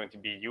if you're going to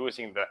be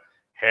using the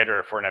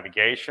header for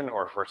navigation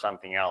or for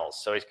something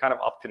else. So it's kind of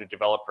up to the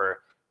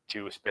developer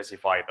to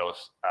specify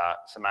those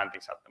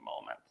semantics at the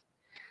moment.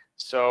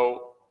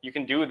 So you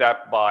can do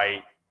that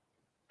by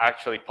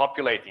actually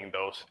populating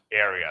those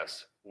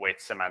areas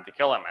with semantic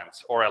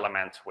elements or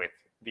elements with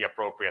the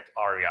appropriate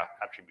ARIA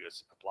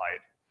attributes applied.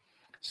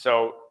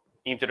 So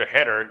into the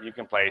header, you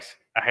can place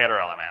a header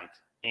element.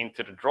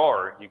 Into the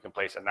drawer, you can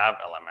place a nav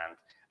element.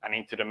 And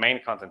into the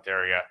main content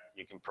area,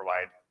 you can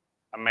provide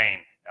a main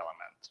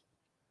element.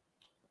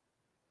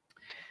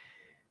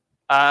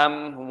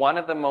 One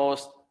of the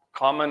most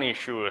common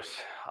issues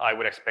I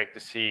would expect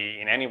to see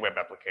in any web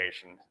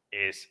application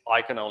is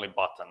icon-only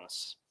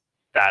buttons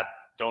that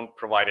don't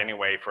provide any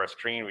way for a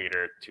screen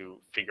reader to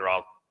figure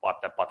out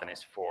what that button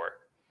is for.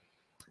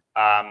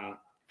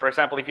 For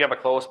example, if you have a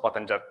close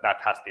button that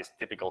has this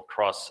typical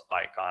cross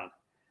icon,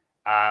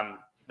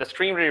 the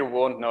screen reader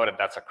won't know that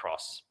that's a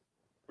cross.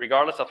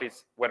 regardless of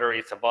whether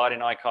it's a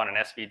button icon, an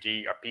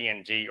SVG, or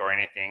PNG, or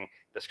anything,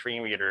 the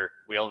screen reader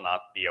will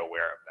not be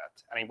aware of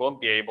that, and it won't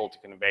be able to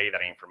convey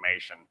that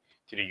information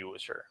to the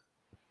user.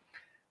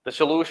 The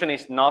solution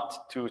is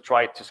not to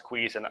try to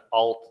squeeze an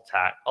alt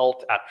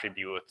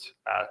attribute,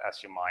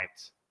 as you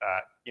might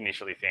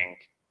initially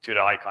think, to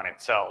the icon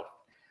itself,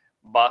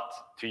 but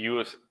to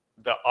use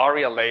the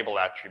ARIA label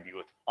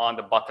attribute on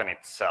the button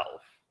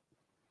itself.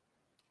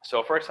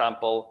 So for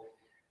example,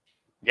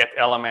 get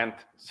element,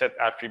 set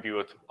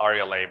attribute,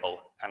 ARIA label,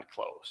 and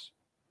close.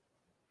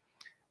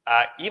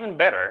 Even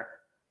better,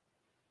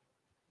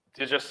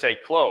 to just say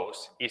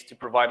close is to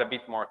provide a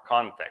bit more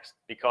context,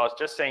 because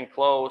just saying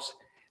close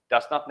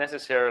does not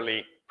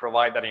necessarily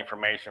provide that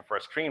information for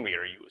a screen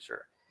reader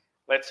user.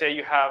 Let's say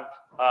you have,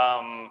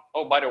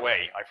 oh, by the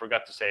way, I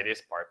forgot to say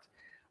this part.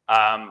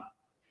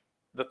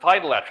 The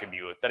title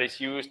attribute that is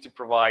used to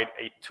provide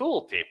a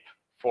tooltip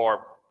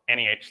for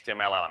any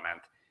HTML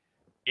element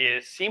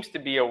seems to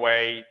be a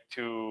way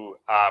to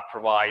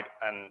provide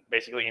an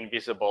basically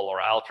invisible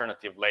or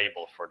alternative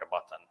label for the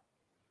button.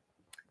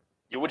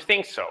 You would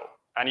think so.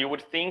 And you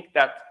would think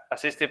that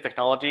assistive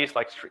technologies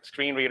like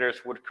screen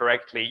readers would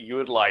correctly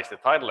utilize the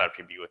title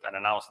attribute and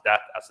announce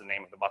that as the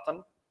name of the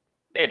button.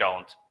 They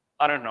don't.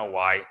 I don't know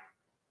why,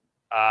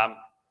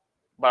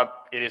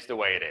 but it is the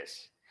way it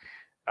is.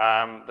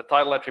 The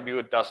title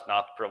attribute does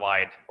not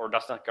provide or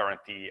does not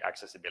guarantee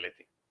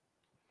accessibility.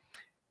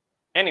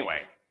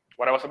 Anyway,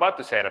 what I was about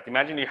to say, that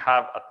imagine you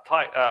have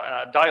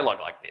a dialog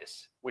like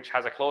this, which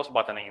has a close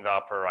button in the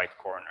upper right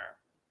corner.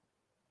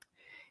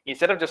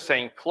 Instead of just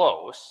saying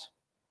close,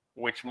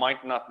 which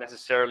might not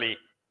necessarily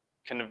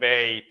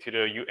convey to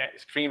the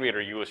screen reader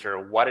user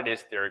what it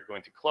is they're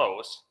going to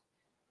close,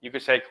 you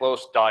could say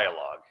close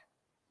dialog,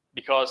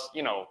 because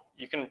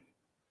you can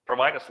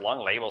provide as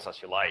long labels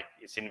as you like.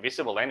 It's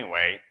invisible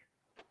anyway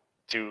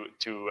to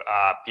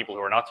people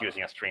who are not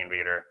using a screen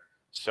reader,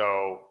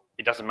 so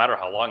it doesn't matter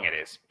how long it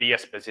is. Be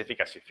as specific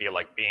as you feel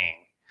like being.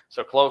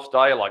 So close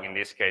dialog in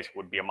this case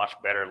would be a much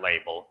better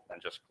label than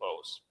just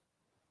close.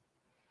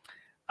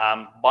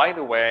 By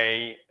the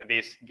way,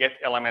 this get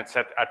element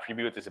set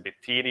attribute is a bit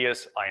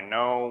tedious. I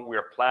know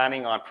we're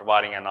planning on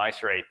providing a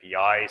nicer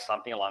API,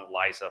 something along the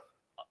lines of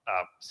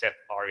set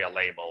ARIA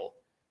label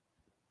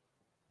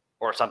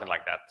or something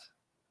like that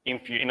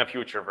in a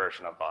future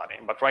version of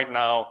Vaadin. But right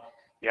now,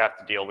 you have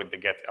to deal with the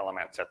get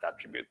element set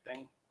attribute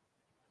thing.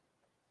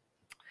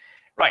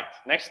 Right,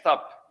 next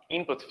up,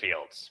 input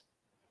fields.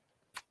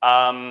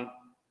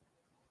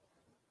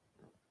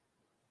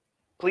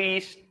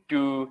 Please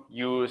do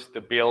use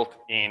the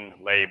built-in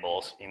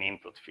labels in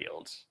input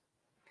fields.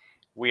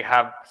 We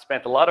have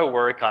spent a lot of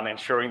work on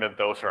ensuring that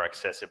those are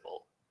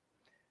accessible.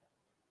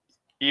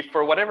 If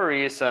for whatever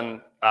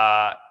reason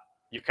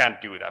you can't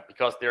do that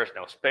because there's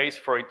no space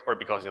for it, or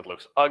because it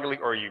looks ugly,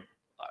 or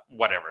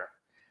whatever,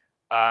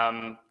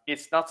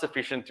 it's not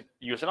sufficient to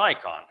use an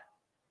icon,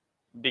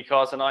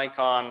 because an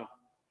icon,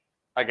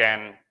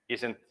 again,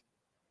 isn't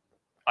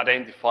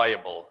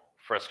identifiable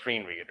for a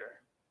screen reader.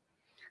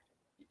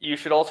 You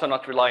should also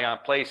not rely on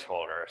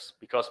placeholders,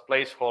 because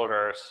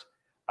placeholders,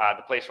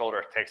 the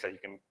placeholder text that you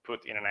can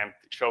put in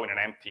show in an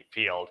empty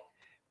field,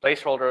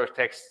 placeholder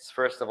texts,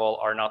 first of all,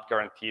 are not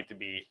guaranteed to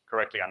be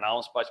correctly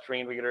announced by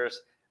screen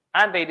readers,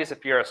 and they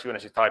disappear as soon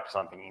as you type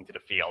something into the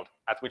field,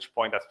 at which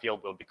point that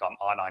field will become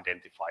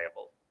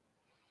unidentifiable.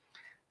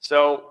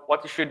 So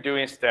what you should do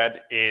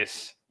instead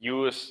is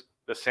use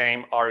the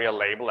same ARIA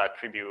label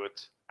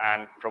attribute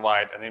and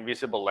provide an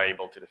invisible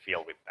label to the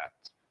field with that.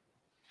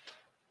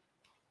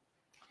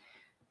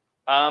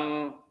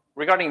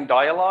 Regarding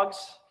dialogues,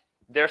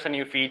 there's a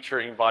new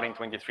feature in Vaadin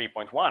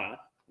 23.1,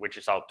 which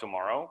is out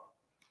tomorrow,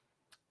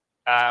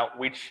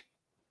 which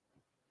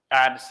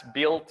adds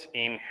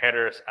built-in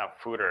headers and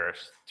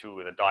footers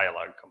to the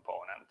dialog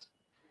component.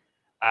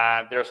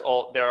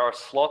 There are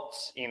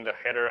slots in the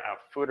header and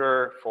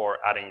footer for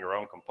adding your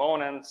own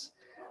components,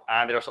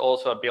 and there's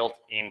also a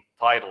built-in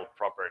title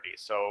property.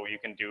 So you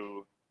can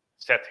do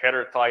set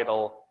header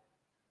title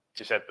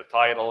to set the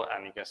title,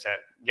 and you can set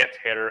get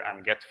header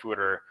and get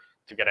footer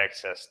to get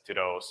access to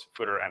those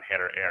footer and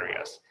header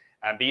areas.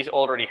 And these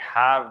already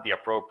have the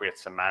appropriate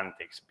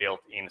semantics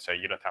built in, so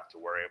you don't have to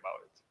worry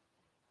about it.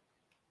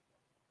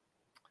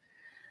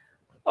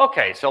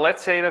 Okay, so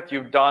let's say that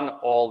you've done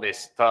all this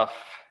stuff.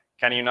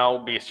 Can you now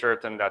be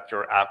certain that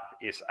your app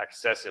is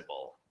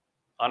accessible?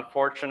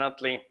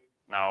 Unfortunately,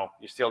 no,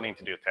 you still need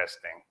to do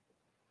testing.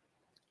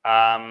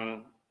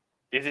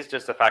 This is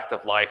just a fact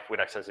of life with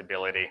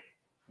accessibility.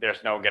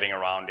 There's no getting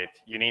around it.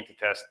 You need to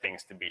test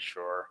things to be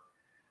sure.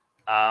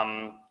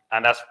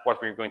 And that's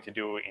what we're going to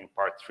do in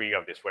part 3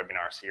 of this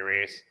webinar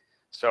series.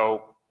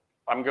 So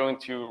I'm going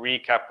to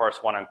recap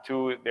parts 1 and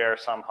 2 there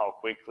somehow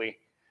quickly.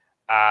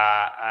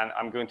 And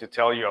I'm going to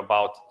tell you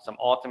about some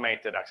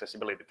automated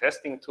accessibility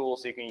testing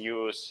tools you can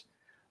use.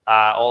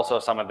 Also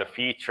some of the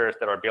features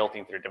that are built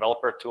into the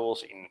developer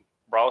tools in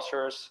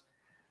browsers.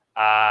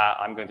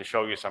 I'm going to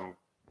show you some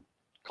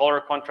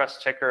color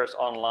contrast checkers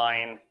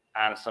online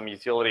and some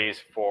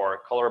utilities for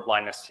color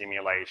blindness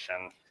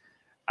simulation.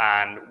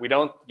 And we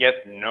don't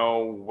yet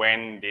know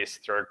when this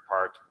third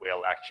part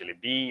will actually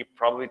be,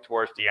 probably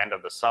towards the end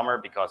of the summer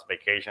because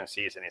vacation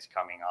season is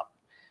coming up.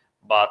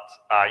 But,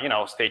 you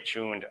know, stay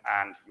tuned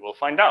and you will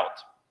find out.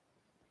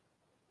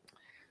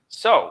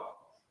 So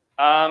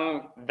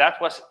that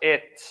was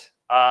it.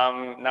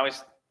 Now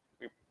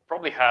we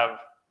probably have,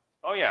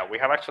 oh yeah, we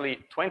have actually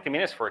 20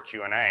 minutes for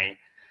Q&A.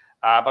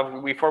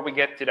 But before we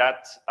get to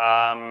that,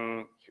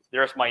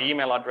 there's my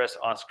email address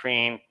on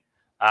screen.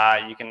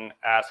 You can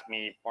ask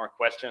me more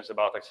questions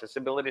about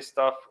accessibility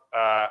stuff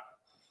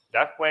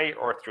that way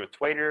or through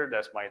Twitter.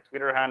 That's my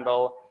Twitter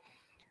handle.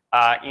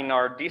 In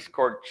our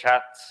Discord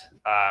chat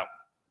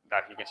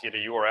that you can see the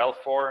URL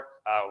for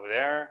over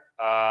there,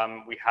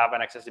 we have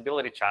an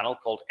accessibility channel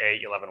called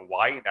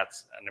A11Y.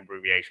 That's an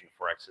abbreviation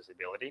for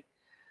accessibility.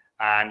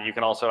 And you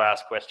can also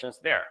ask questions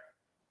there.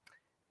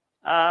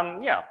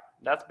 Yeah,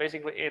 that's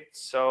basically it.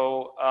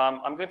 So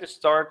I'm going to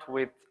start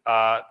with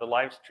the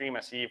live stream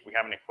and see if we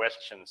have any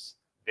questions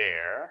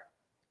there.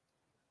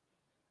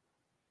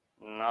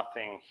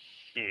 Nothing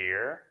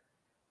here.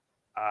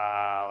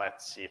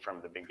 Let's see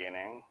from the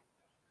beginning.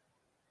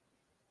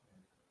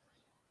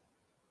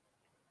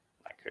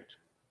 I could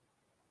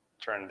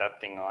turn that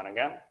thing on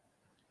again.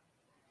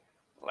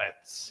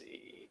 Let's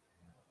see.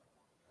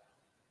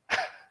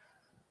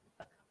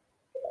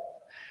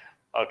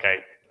 Okay.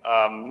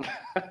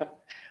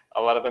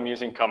 A lot of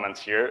amusing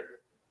comments here,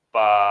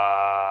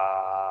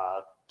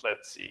 but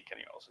let's see. Can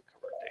you also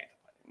cover data?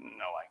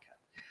 No, I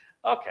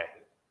can't. Okay.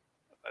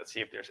 Let's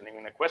see if there's anything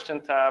in the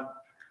question tab.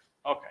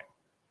 Okay.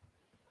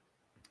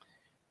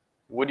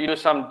 Would you do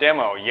some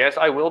demo? Yes,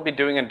 I will be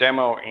doing a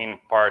demo in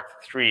part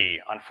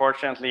 3.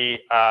 Unfortunately,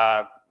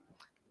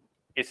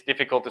 it's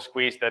difficult to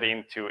squeeze that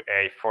into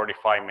a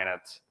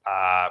 45-minute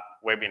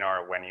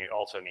webinar when you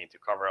also need to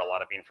cover a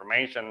lot of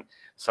information.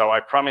 So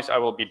I promise I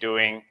will be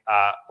doing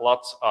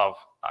lots of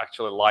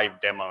actually live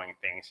demoing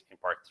things in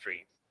part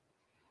 3.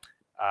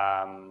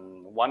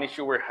 One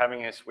issue we're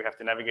having is we have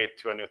to navigate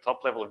to a new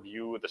top-level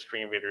view. The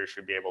screen reader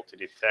should be able to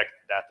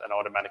detect that and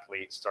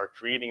automatically start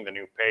reading the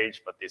new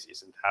page, but this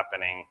isn't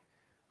happening.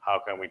 How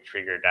can we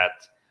trigger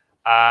that?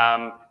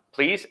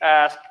 Please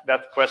ask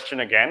that question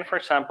again, for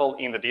example,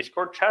 in the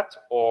Discord chat,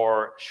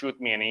 or shoot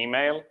me an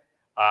email.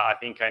 I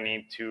think I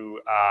need to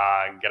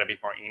get a bit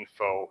more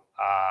info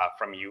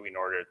from you in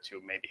order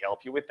to maybe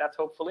help you with that,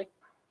 hopefully.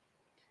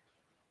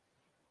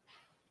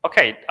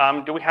 Okay,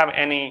 do we have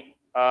any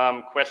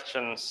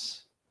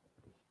questions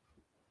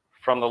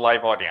from the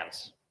live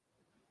audience?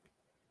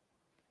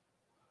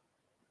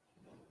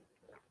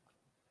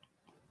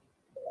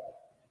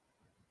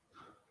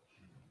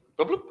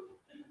 Bloop, bloop.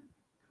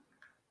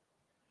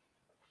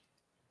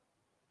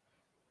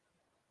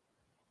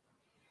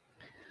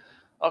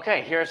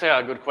 Okay, here's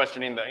a good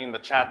question in the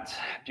chat.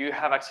 Do you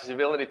have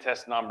accessibility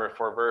test number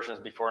for versions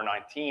before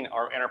 19?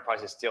 Are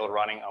enterprises still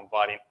running on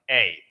Vaadin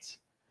 8?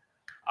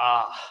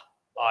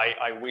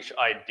 I wish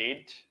I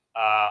did.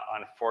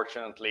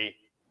 Unfortunately,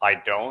 I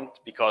don't,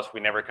 because we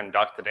never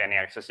conducted any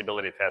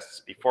accessibility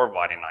tests before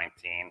Vaadin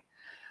 19.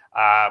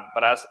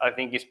 But as I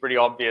think is pretty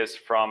obvious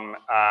from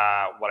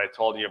what I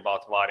told you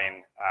about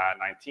Vaadin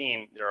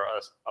 19, there are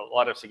a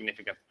lot of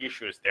significant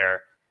issues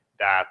there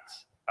that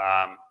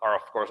are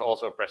of course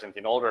also present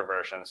in older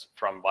versions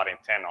from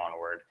Vaadin 10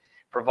 onward.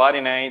 For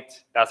Vaadin 8,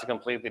 that's a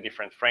completely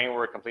different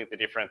framework, completely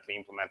differently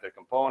implemented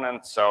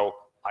component. So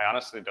I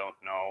honestly don't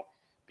know,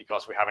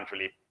 because we haven't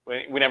really,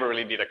 we never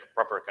really did a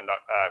proper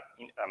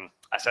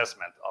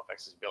assessment of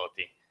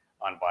accessibility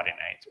on Vaadin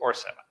 8 or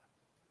 7.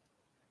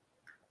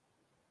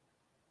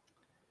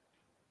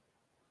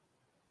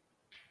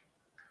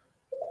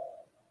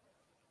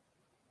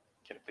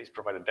 Can you please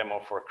provide a demo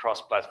for a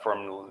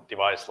cross-platform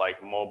device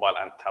like mobile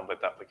and tablet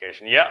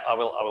application? Yeah, I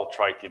will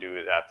try to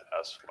do that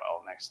as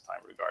well next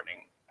time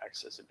regarding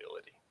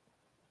accessibility.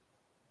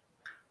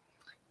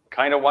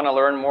 Kind of want to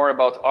learn more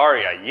about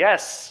ARIA?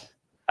 Yes,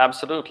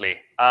 absolutely.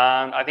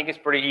 I think it's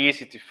pretty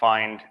easy to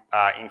find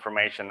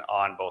information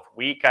on both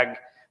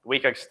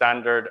WCAG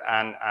standard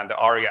and the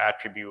ARIA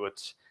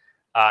attributes.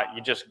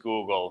 You just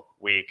Google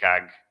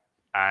WCAG,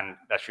 and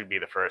that should be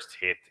the first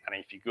hit. And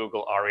if you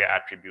Google ARIA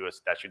attributes,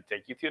 that should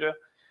take you to the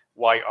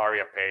why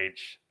ARIA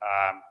page.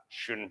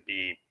 Shouldn't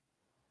be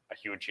a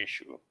huge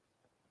issue.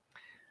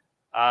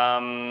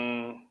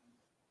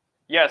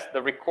 Yes,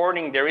 the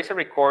recording, there is a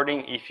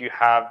recording if you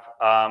have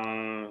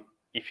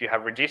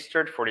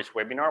registered for this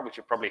webinar, which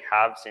you probably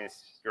have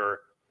since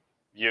you're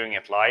viewing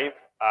it live.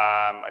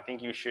 I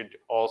think you should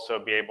also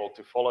be able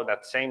to follow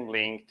that same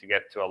link to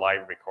get to a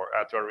live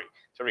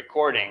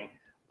recording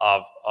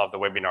of the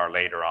webinar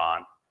later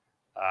on.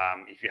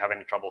 If you have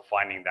any trouble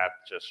finding that,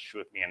 just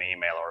shoot me an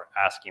email or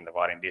ask in the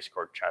Vaadin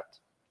Discord chat.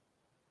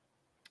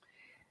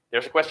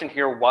 There's a question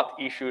here, what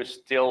issues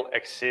still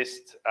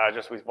exist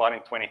just with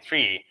Vaadin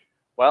 23?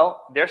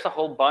 Well, there's a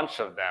whole bunch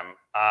of them,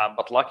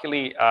 but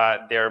luckily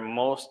they're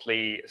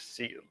mostly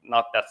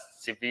not that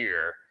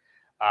severe.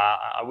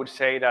 I would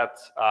say that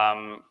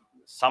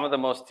some of the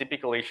most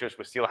typical issues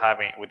we're still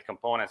having with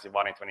components in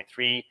Vaadin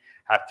 23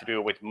 have to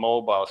do with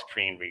mobile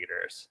screen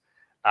readers.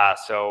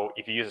 So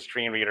if you use a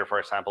screen reader, for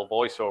example,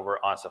 VoiceOver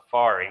on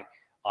Safari,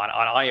 on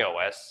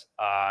iOS,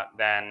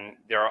 then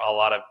there are a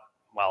lot of,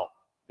 well,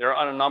 there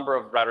are a number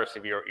of rather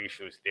severe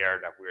issues there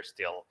that we're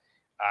still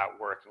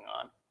working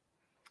on.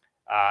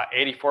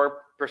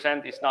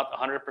 84% is not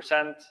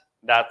 100%.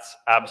 That's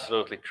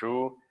absolutely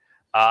true.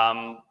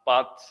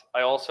 But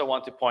I also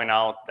want to point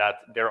out that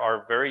there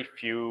are very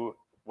few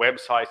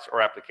websites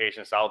or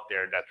applications out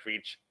there that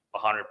reach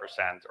 100%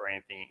 or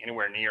anything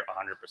anywhere near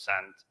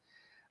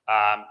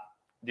 100%.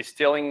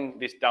 Distilling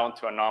this down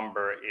to a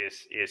number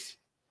is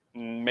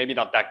maybe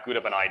not that good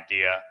of an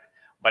idea,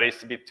 but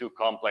it's a bit too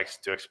complex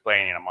to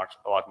explain in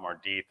a lot more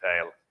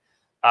detail.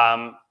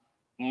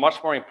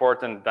 Much more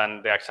important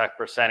than the exact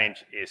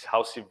percentage is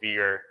how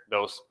severe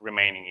those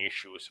remaining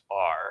issues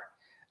are.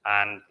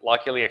 And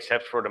luckily,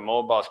 except for the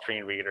mobile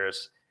screen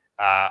readers,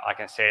 I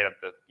can say that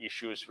the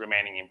issues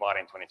remaining in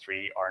Vaadin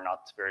 23 are not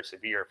very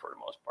severe for the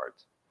most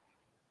part.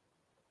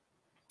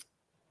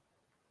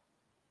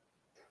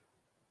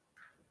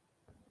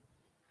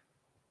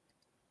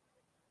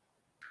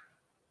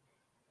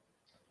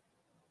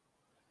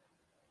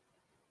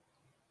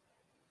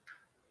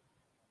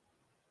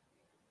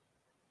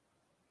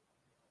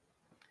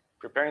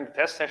 Preparing the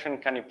test session,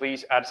 can you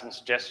please add some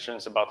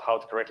suggestions about how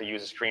to correctly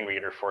use a screen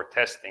reader for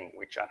testing,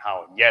 which and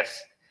how?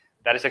 Yes,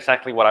 that is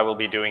exactly what I will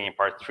be doing in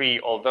part 3,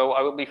 although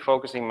I will be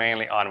focusing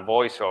mainly on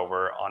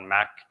VoiceOver on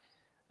Mac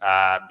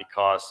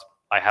because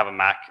I have a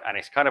Mac and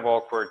it's kind of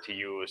awkward to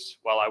use.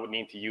 Well, I would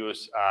need to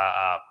use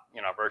a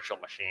virtual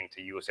machine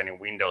to use any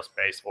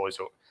Windows-based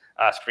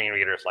screen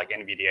readers like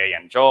NVDA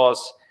and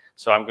JAWS.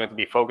 So I'm going to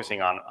be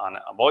focusing on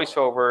a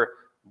VoiceOver,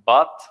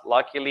 but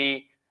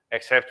luckily,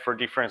 except for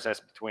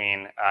differences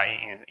between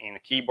in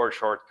keyboard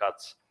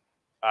shortcuts,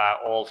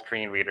 all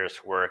screen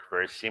readers work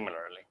very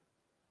similarly.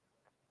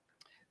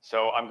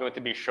 So I'm going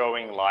to be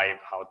showing live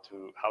how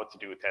to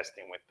do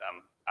testing with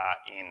them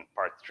in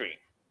part 3.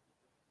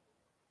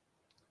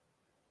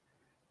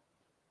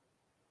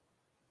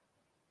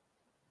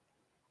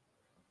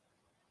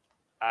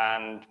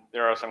 And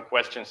there are some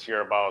questions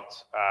here about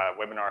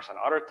webinars and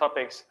other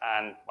topics.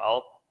 And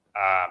well,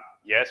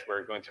 yes,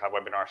 we're going to have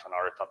webinars on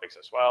other topics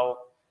as well.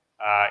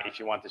 If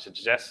you want to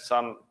suggest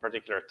some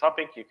particular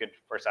topic, you could,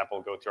 for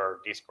example, go to our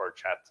Discord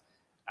chat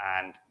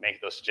and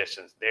make those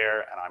suggestions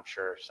there, and I'm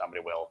sure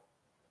somebody will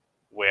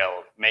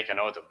make a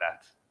note of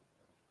that.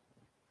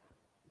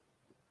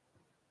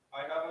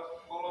 I have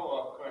a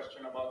follow-up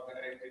question about the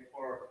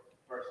 84%.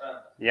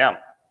 Yeah.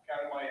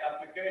 Can my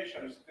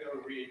application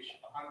still reach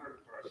 100%,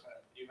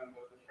 even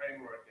though the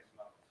framework is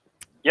not?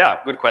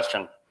 Yeah, good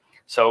question.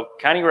 So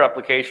can your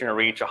application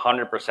reach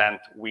 100%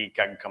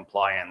 WCAG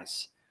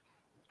compliance?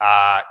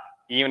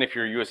 Even if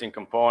you're using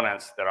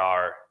components that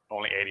are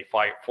only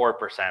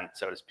 84%,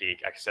 so to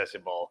speak,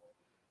 accessible?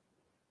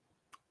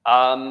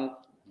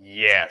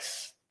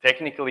 Yes,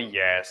 technically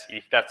yes.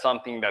 If that's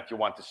something that you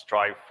want to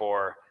strive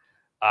for,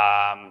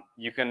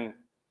 you can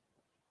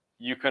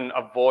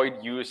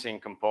avoid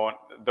using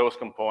those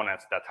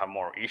components that have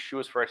more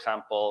issues. For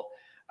example,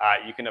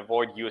 you can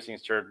avoid using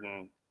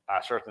certain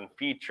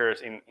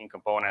features in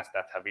components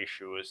that have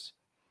issues.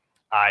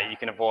 You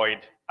can avoid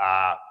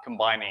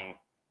combining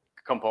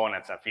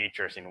components and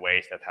features in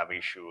ways that have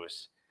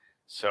issues.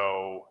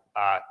 So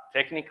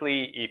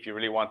technically, if you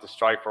really want to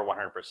strive for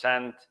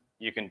 100%,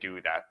 you can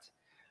do that.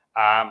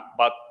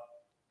 But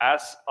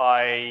as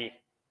I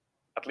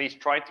at least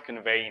tried to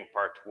convey in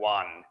part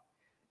 1,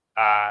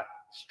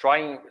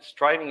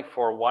 striving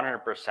for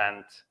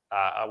 100%,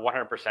 a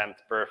 100%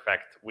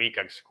 perfect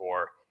WCAG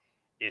score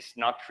is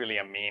not really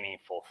a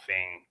meaningful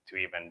thing to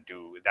even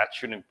do. That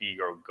shouldn't be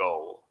your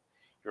goal.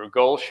 Your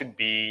goal should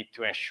be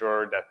to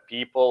ensure that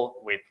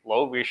people with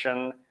low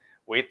vision,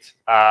 with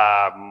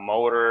fine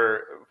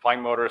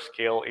motor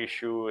skill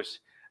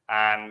issues,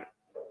 and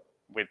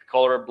with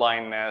color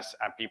blindness,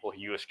 and people who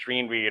use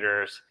screen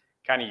readers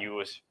can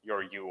use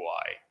your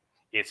UI.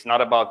 It's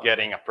not about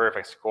getting a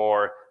perfect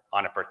score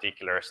on a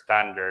particular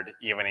standard,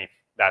 even if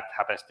that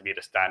happens to be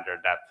the standard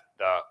that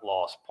the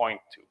laws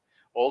point to.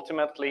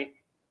 Ultimately,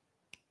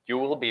 you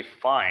will be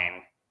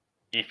fine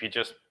if you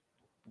just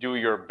do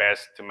your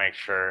best to make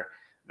sure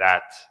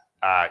that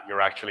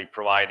you're actually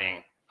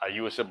providing a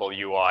usable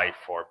UI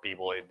for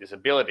people with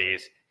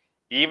disabilities.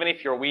 Even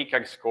if your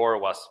WCAG score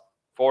was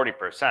 40%,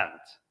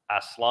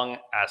 as long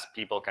as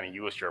people can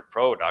use your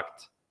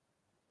product,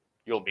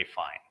 you'll be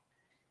fine.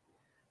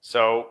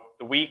 So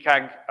the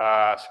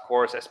WCAG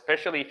scores,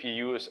 especially if you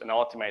use an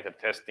automated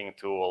testing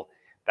tool,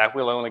 that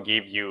will only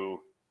give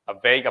you a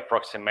vague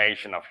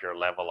approximation of your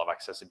level of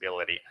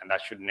accessibility, and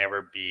that should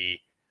never be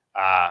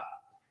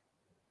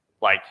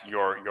like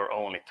your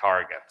only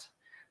target.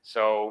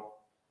 So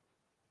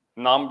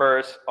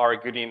numbers are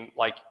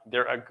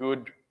they're a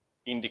good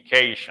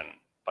indication,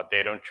 but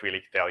they don't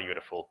really tell you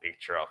the full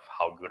picture of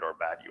how good or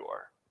bad you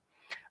are.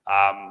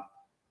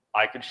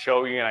 I could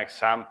show you an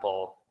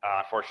example.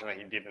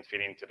 Unfortunately, it didn't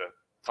fit into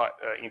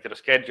the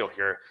schedule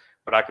here,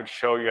 but I could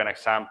show you an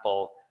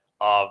example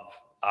of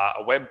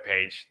a web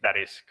page that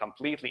is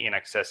completely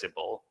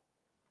inaccessible,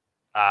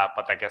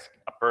 but I guess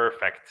a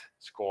perfect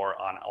score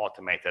on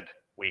automated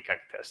WCAG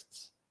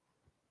tests.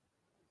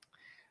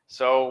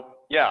 So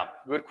yeah,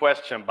 good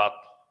question, but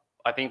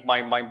I think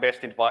my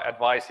best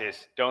advice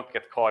is don't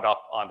get caught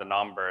up on the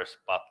numbers,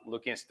 but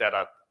look instead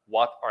at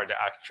what are the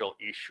actual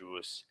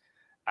issues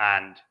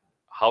and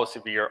how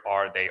severe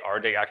are they? Are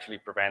they actually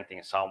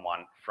preventing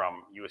someone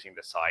from using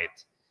the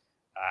site?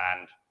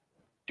 And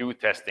do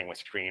testing with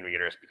screen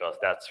readers, because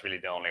that's really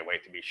the only way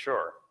to be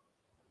sure.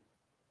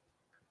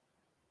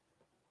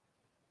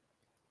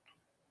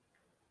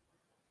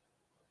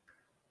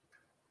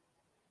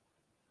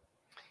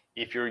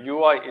 If your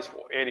UI is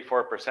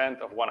 84%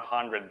 of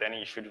 100, then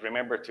you should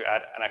remember to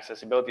add an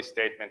accessibility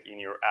statement in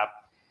your app.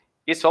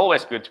 It's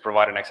always good to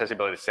provide an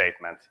accessibility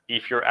statement.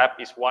 If your app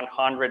is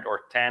 100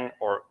 or 10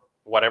 or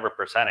whatever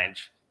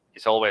percentage,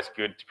 it's always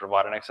good to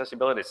provide an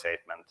accessibility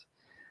statement.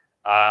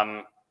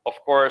 Of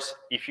course,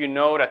 if you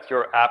know that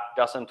your app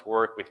doesn't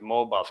work with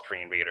mobile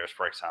screen readers,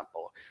 for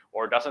example,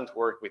 or doesn't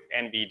work with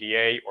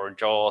NVDA or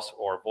JAWS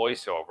or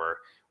VoiceOver,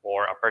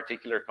 or a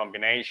particular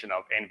combination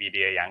of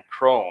NVDA and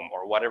Chrome,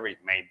 or whatever it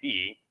may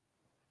be,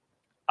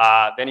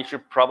 then you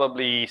should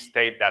probably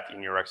state that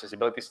in your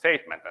accessibility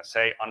statement and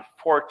say,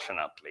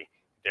 unfortunately,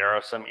 there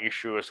are some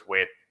issues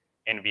with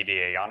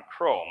NVDA on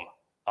Chrome,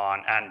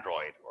 on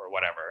Android, or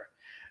whatever.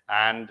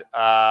 And,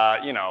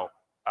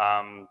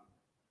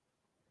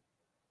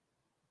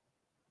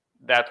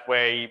 that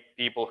way,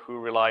 people who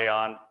rely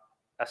on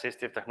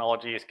assistive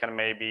technologies can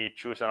maybe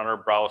choose another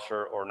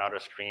browser or another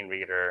screen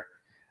reader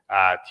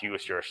to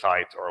use your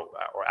site or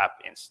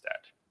app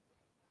instead.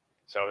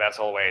 So that's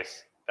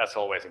always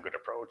a good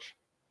approach.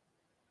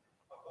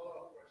 A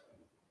follow-up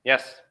question.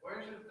 Yes.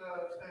 Where should the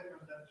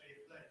statement then be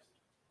placed?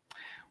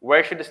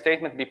 Where should the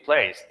statement be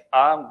placed?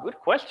 Good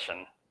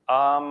question.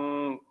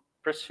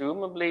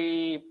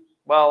 Presumably,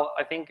 well,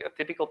 I think a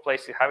typical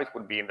place to have it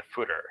would be in the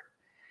footer.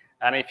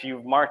 And if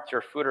you've marked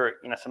your footer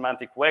in a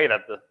semantic way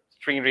that the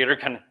screen reader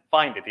can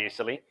find it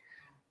easily,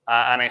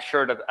 and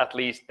ensure that at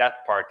least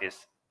that part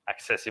is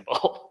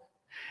accessible,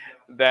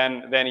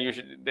 then you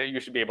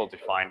should be able to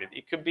find it.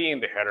 It could be in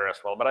the header as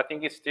well, but I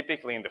think it's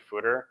typically in the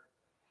footer.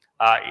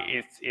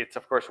 It's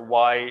of course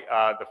why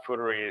the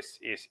footer is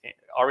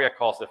ARIA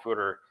calls the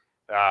footer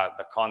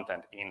the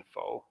content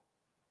info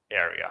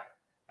area,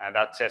 and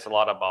that says a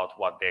lot about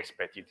what they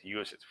expect you to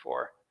use it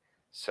for.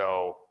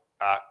 So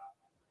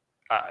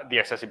the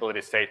accessibility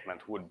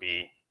statement would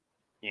be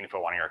info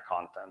on your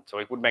content. So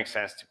it would make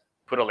sense to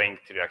put a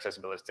link to the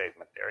accessibility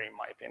statement there, in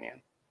my opinion.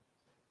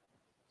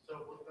 So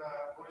would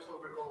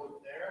VoiceOver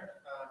go there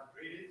and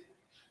read it?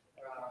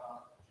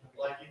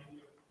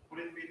 Would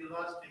it be the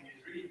last thing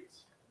it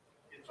reads?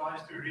 It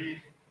tries to read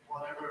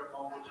whatever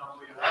mumbo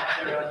jumbo you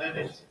have there, and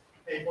then it's,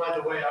 hey, by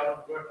the way, I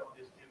don't work on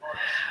this device.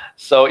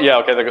 So yeah,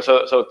 okay.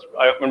 So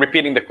I'm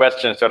repeating the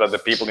question so that the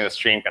people in the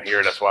stream can hear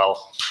it as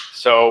well.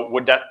 So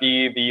would that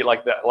be the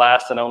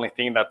last and only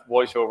thing that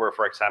VoiceOver,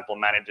 for example,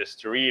 manages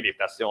to read, if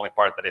that's the only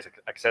part that is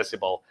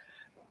accessible?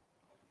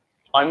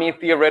 I mean,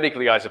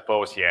 theoretically, I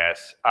suppose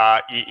yes.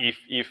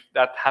 If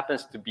that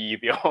happens to be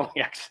the only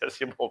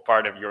accessible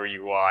part of your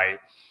UI,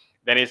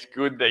 then it's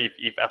good that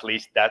if at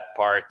least that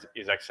part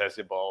is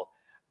accessible.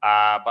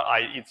 But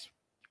I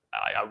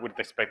wouldn't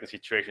expect the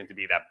situation to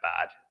be that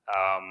bad.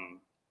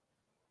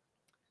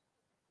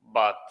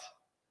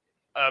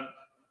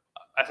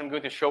 As I'm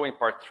going to show in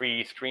part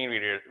 3, screen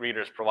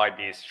readers provide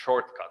these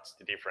shortcuts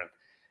to different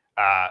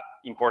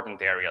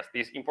important areas.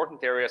 These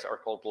important areas are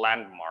called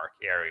landmark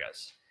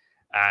areas.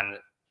 And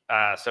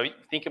so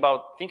think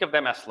of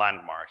them as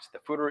landmarks. The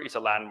footer is a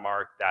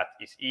landmark that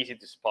is easy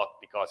to spot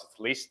because it's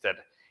listed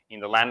in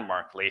the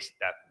landmark list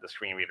that the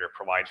screen reader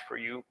provides for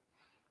you.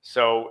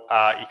 So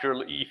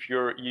if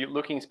you're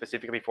looking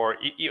specifically for,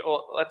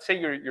 let's say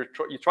you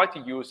try to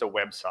use a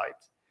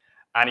website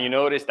and you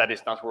notice that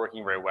it's not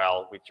working very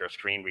well with your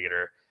screen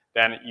reader,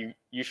 then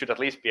you should at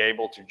least be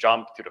able to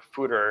jump to the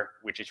footer,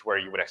 which is where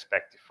you would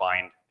expect to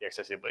find the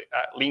accessibility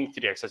link to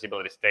the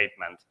accessibility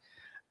statement.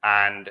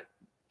 And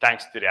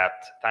thanks to that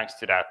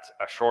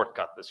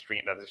shortcut, the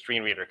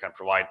screen reader can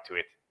provide to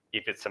it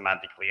if it's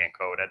semantically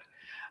encoded.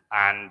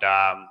 And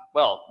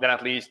well, then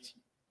at least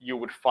you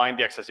would find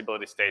the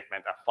accessibility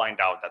statement and find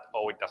out that,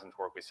 oh, it doesn't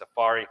work with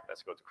Safari.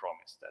 Let's go to Chrome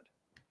instead.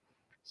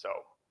 So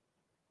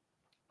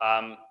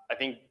I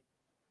think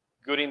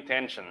good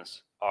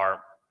intentions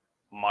are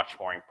much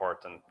more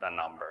important than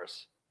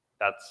numbers.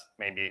 That's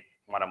maybe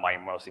one of my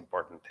most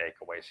important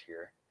takeaways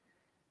here.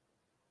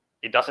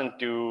 It doesn't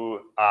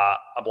do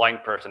a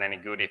blind person any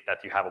good if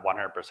that you have a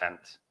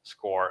 100%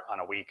 score on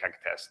a WCAG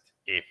test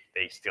if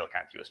they still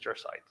can't use your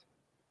site.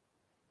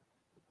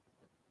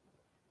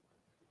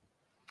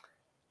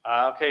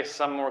 Okay,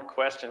 some more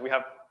questions. We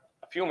have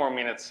a few more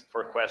minutes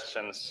for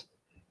questions,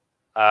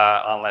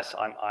 unless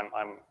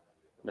I'm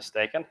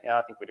mistaken. Yeah,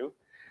 I think we do.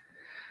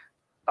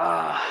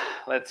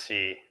 Let's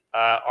see.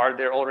 Are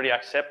there already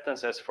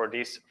acceptances for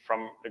this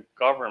from the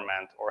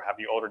government, or have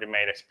you already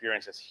made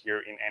experiences here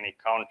in any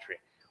country?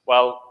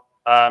 Well,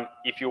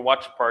 if you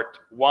watch part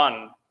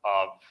 1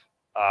 of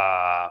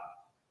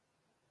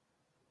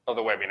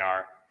the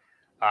webinar,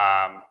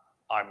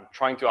 I'm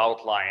trying to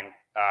outline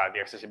the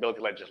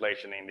accessibility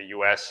legislation in the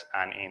US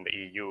and in the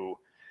EU.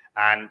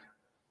 And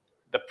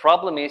the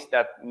problem is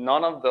that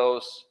none of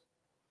those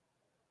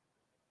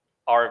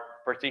are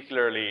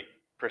particularly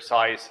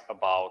precise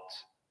about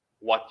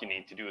what you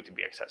need to do to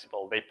be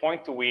accessible. They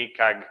point to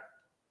WCAG,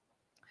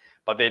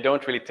 but they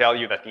don't really tell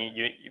you that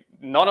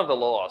none of the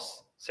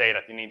laws say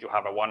that you need to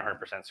have a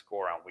 100%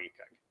 score on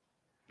WCAG.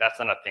 That's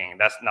not a thing.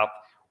 That's not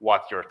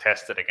what you're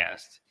tested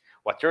against.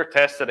 What you're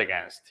tested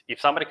against, if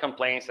somebody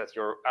complains that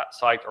your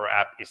site or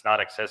app is not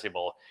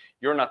accessible,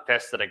 you're not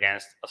tested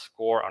against a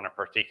score on a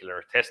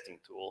particular testing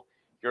tool.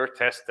 You're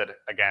tested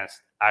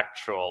against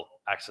actual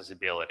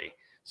accessibility.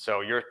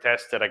 So you're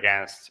tested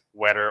against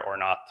whether or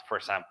not, for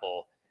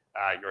example,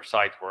 your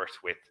site works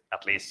with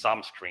at least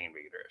some screen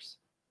readers.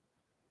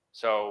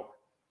 So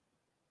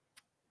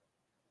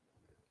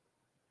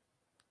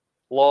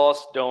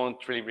laws don't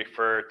really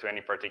refer to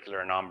any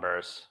particular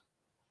numbers.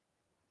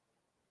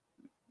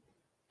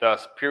 The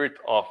spirit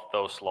of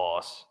those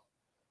laws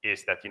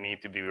is that you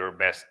need to do your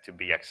best to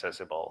be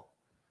accessible,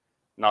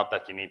 not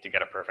that you need to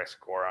get a perfect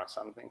score on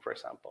something, for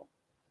example.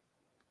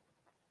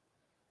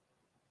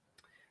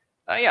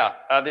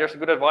 There's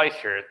good advice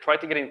here. Try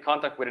to get in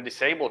contact with a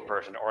disabled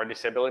person or a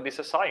disability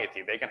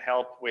society. They can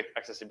help with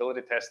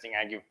accessibility testing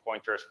and give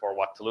pointers for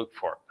what to look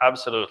for.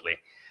 Absolutely.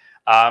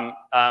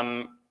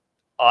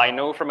 I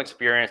know from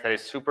experience that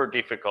it's super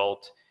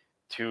difficult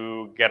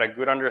to get a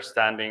good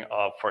understanding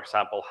of, for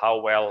example, how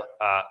well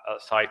a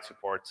site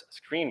supports a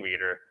screen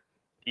reader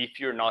if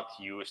you're not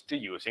used to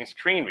using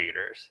screen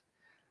readers.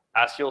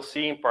 As you'll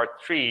see in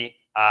part 3,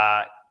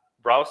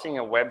 browsing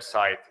a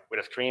website with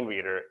a screen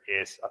reader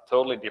is a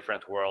totally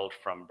different world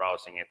from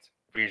browsing it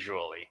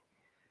visually.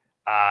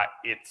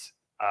 It's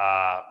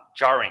a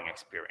jarring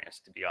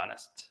experience, to be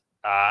honest.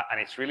 And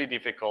it's really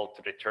difficult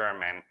to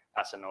determine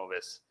as a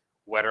novice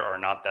whether or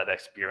not that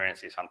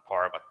experience is on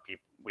par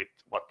with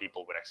what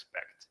people would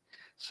expect.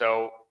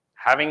 So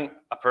having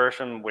a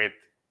person with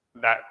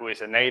that who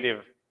is a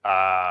native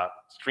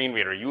screen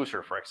reader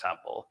user, for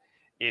example,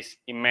 is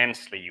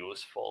immensely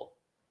useful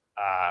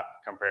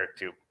compared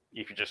to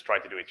if you just try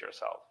to do it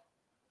yourself.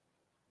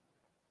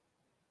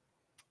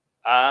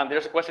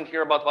 There's a question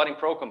here about Vaadin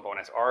Pro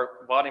components.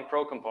 Are Vaadin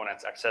Pro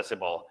components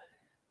accessible?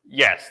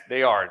 Yes,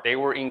 they are. They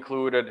were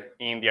included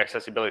in the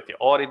accessibility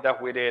audit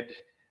that we did,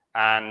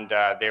 and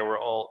they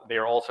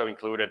are also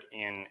included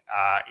in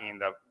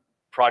the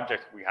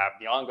project we have,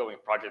 the ongoing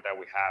project that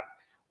we have,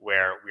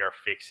 where we are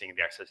fixing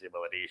the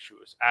accessibility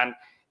issues. And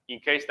in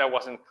case that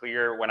wasn't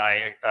clear when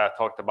I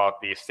talked about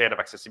the state of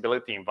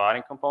accessibility in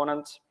Vaadin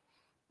components,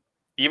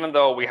 even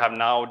though we have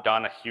now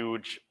done a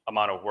huge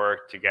amount of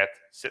work to get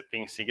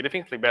things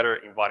significantly better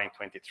in Vaadin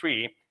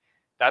 23,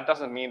 that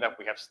doesn't mean that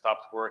we have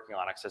stopped working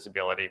on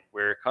accessibility.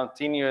 We're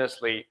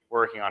continuously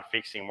working on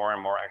fixing more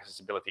and more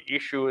accessibility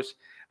issues,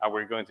 and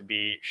we're going to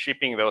be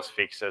shipping those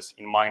fixes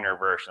in minor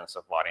versions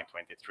of Vaadin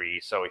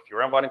 23. So if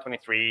you're on Vaadin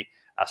 23,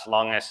 as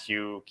long as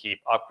you keep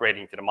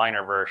upgrading to the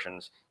minor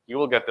versions, you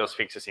will get those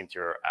fixes into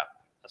your app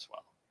as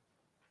well.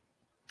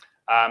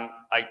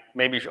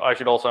 I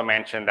should also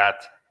mention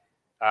that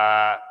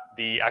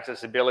the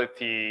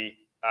accessibility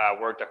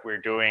work that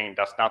we're doing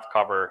does not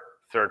cover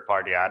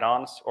third-party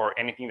add-ons or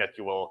anything that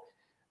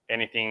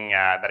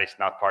that is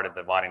not part of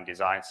the Vaadin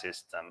design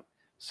system.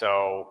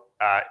 So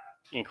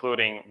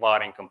including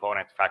Vaadin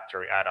component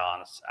factory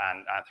add-ons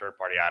and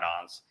third-party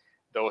add-ons,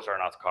 those are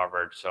not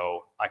covered.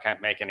 So I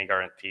can't make any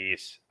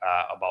guarantees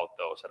about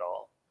those at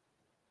all.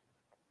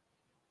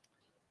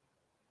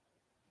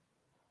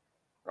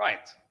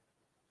 Right.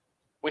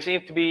 We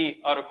seem to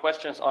be out of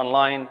questions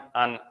online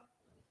and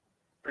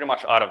pretty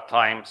much out of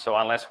time. So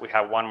unless we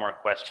have one more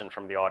question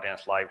from the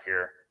audience live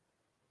here,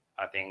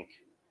 I think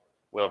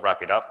we'll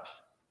wrap it up.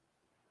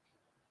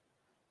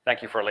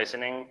 Thank you for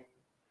listening,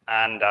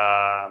 and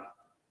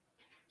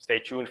stay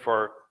tuned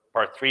for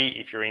part 3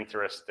 if you're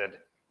interested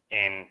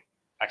in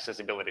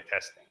accessibility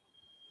testing.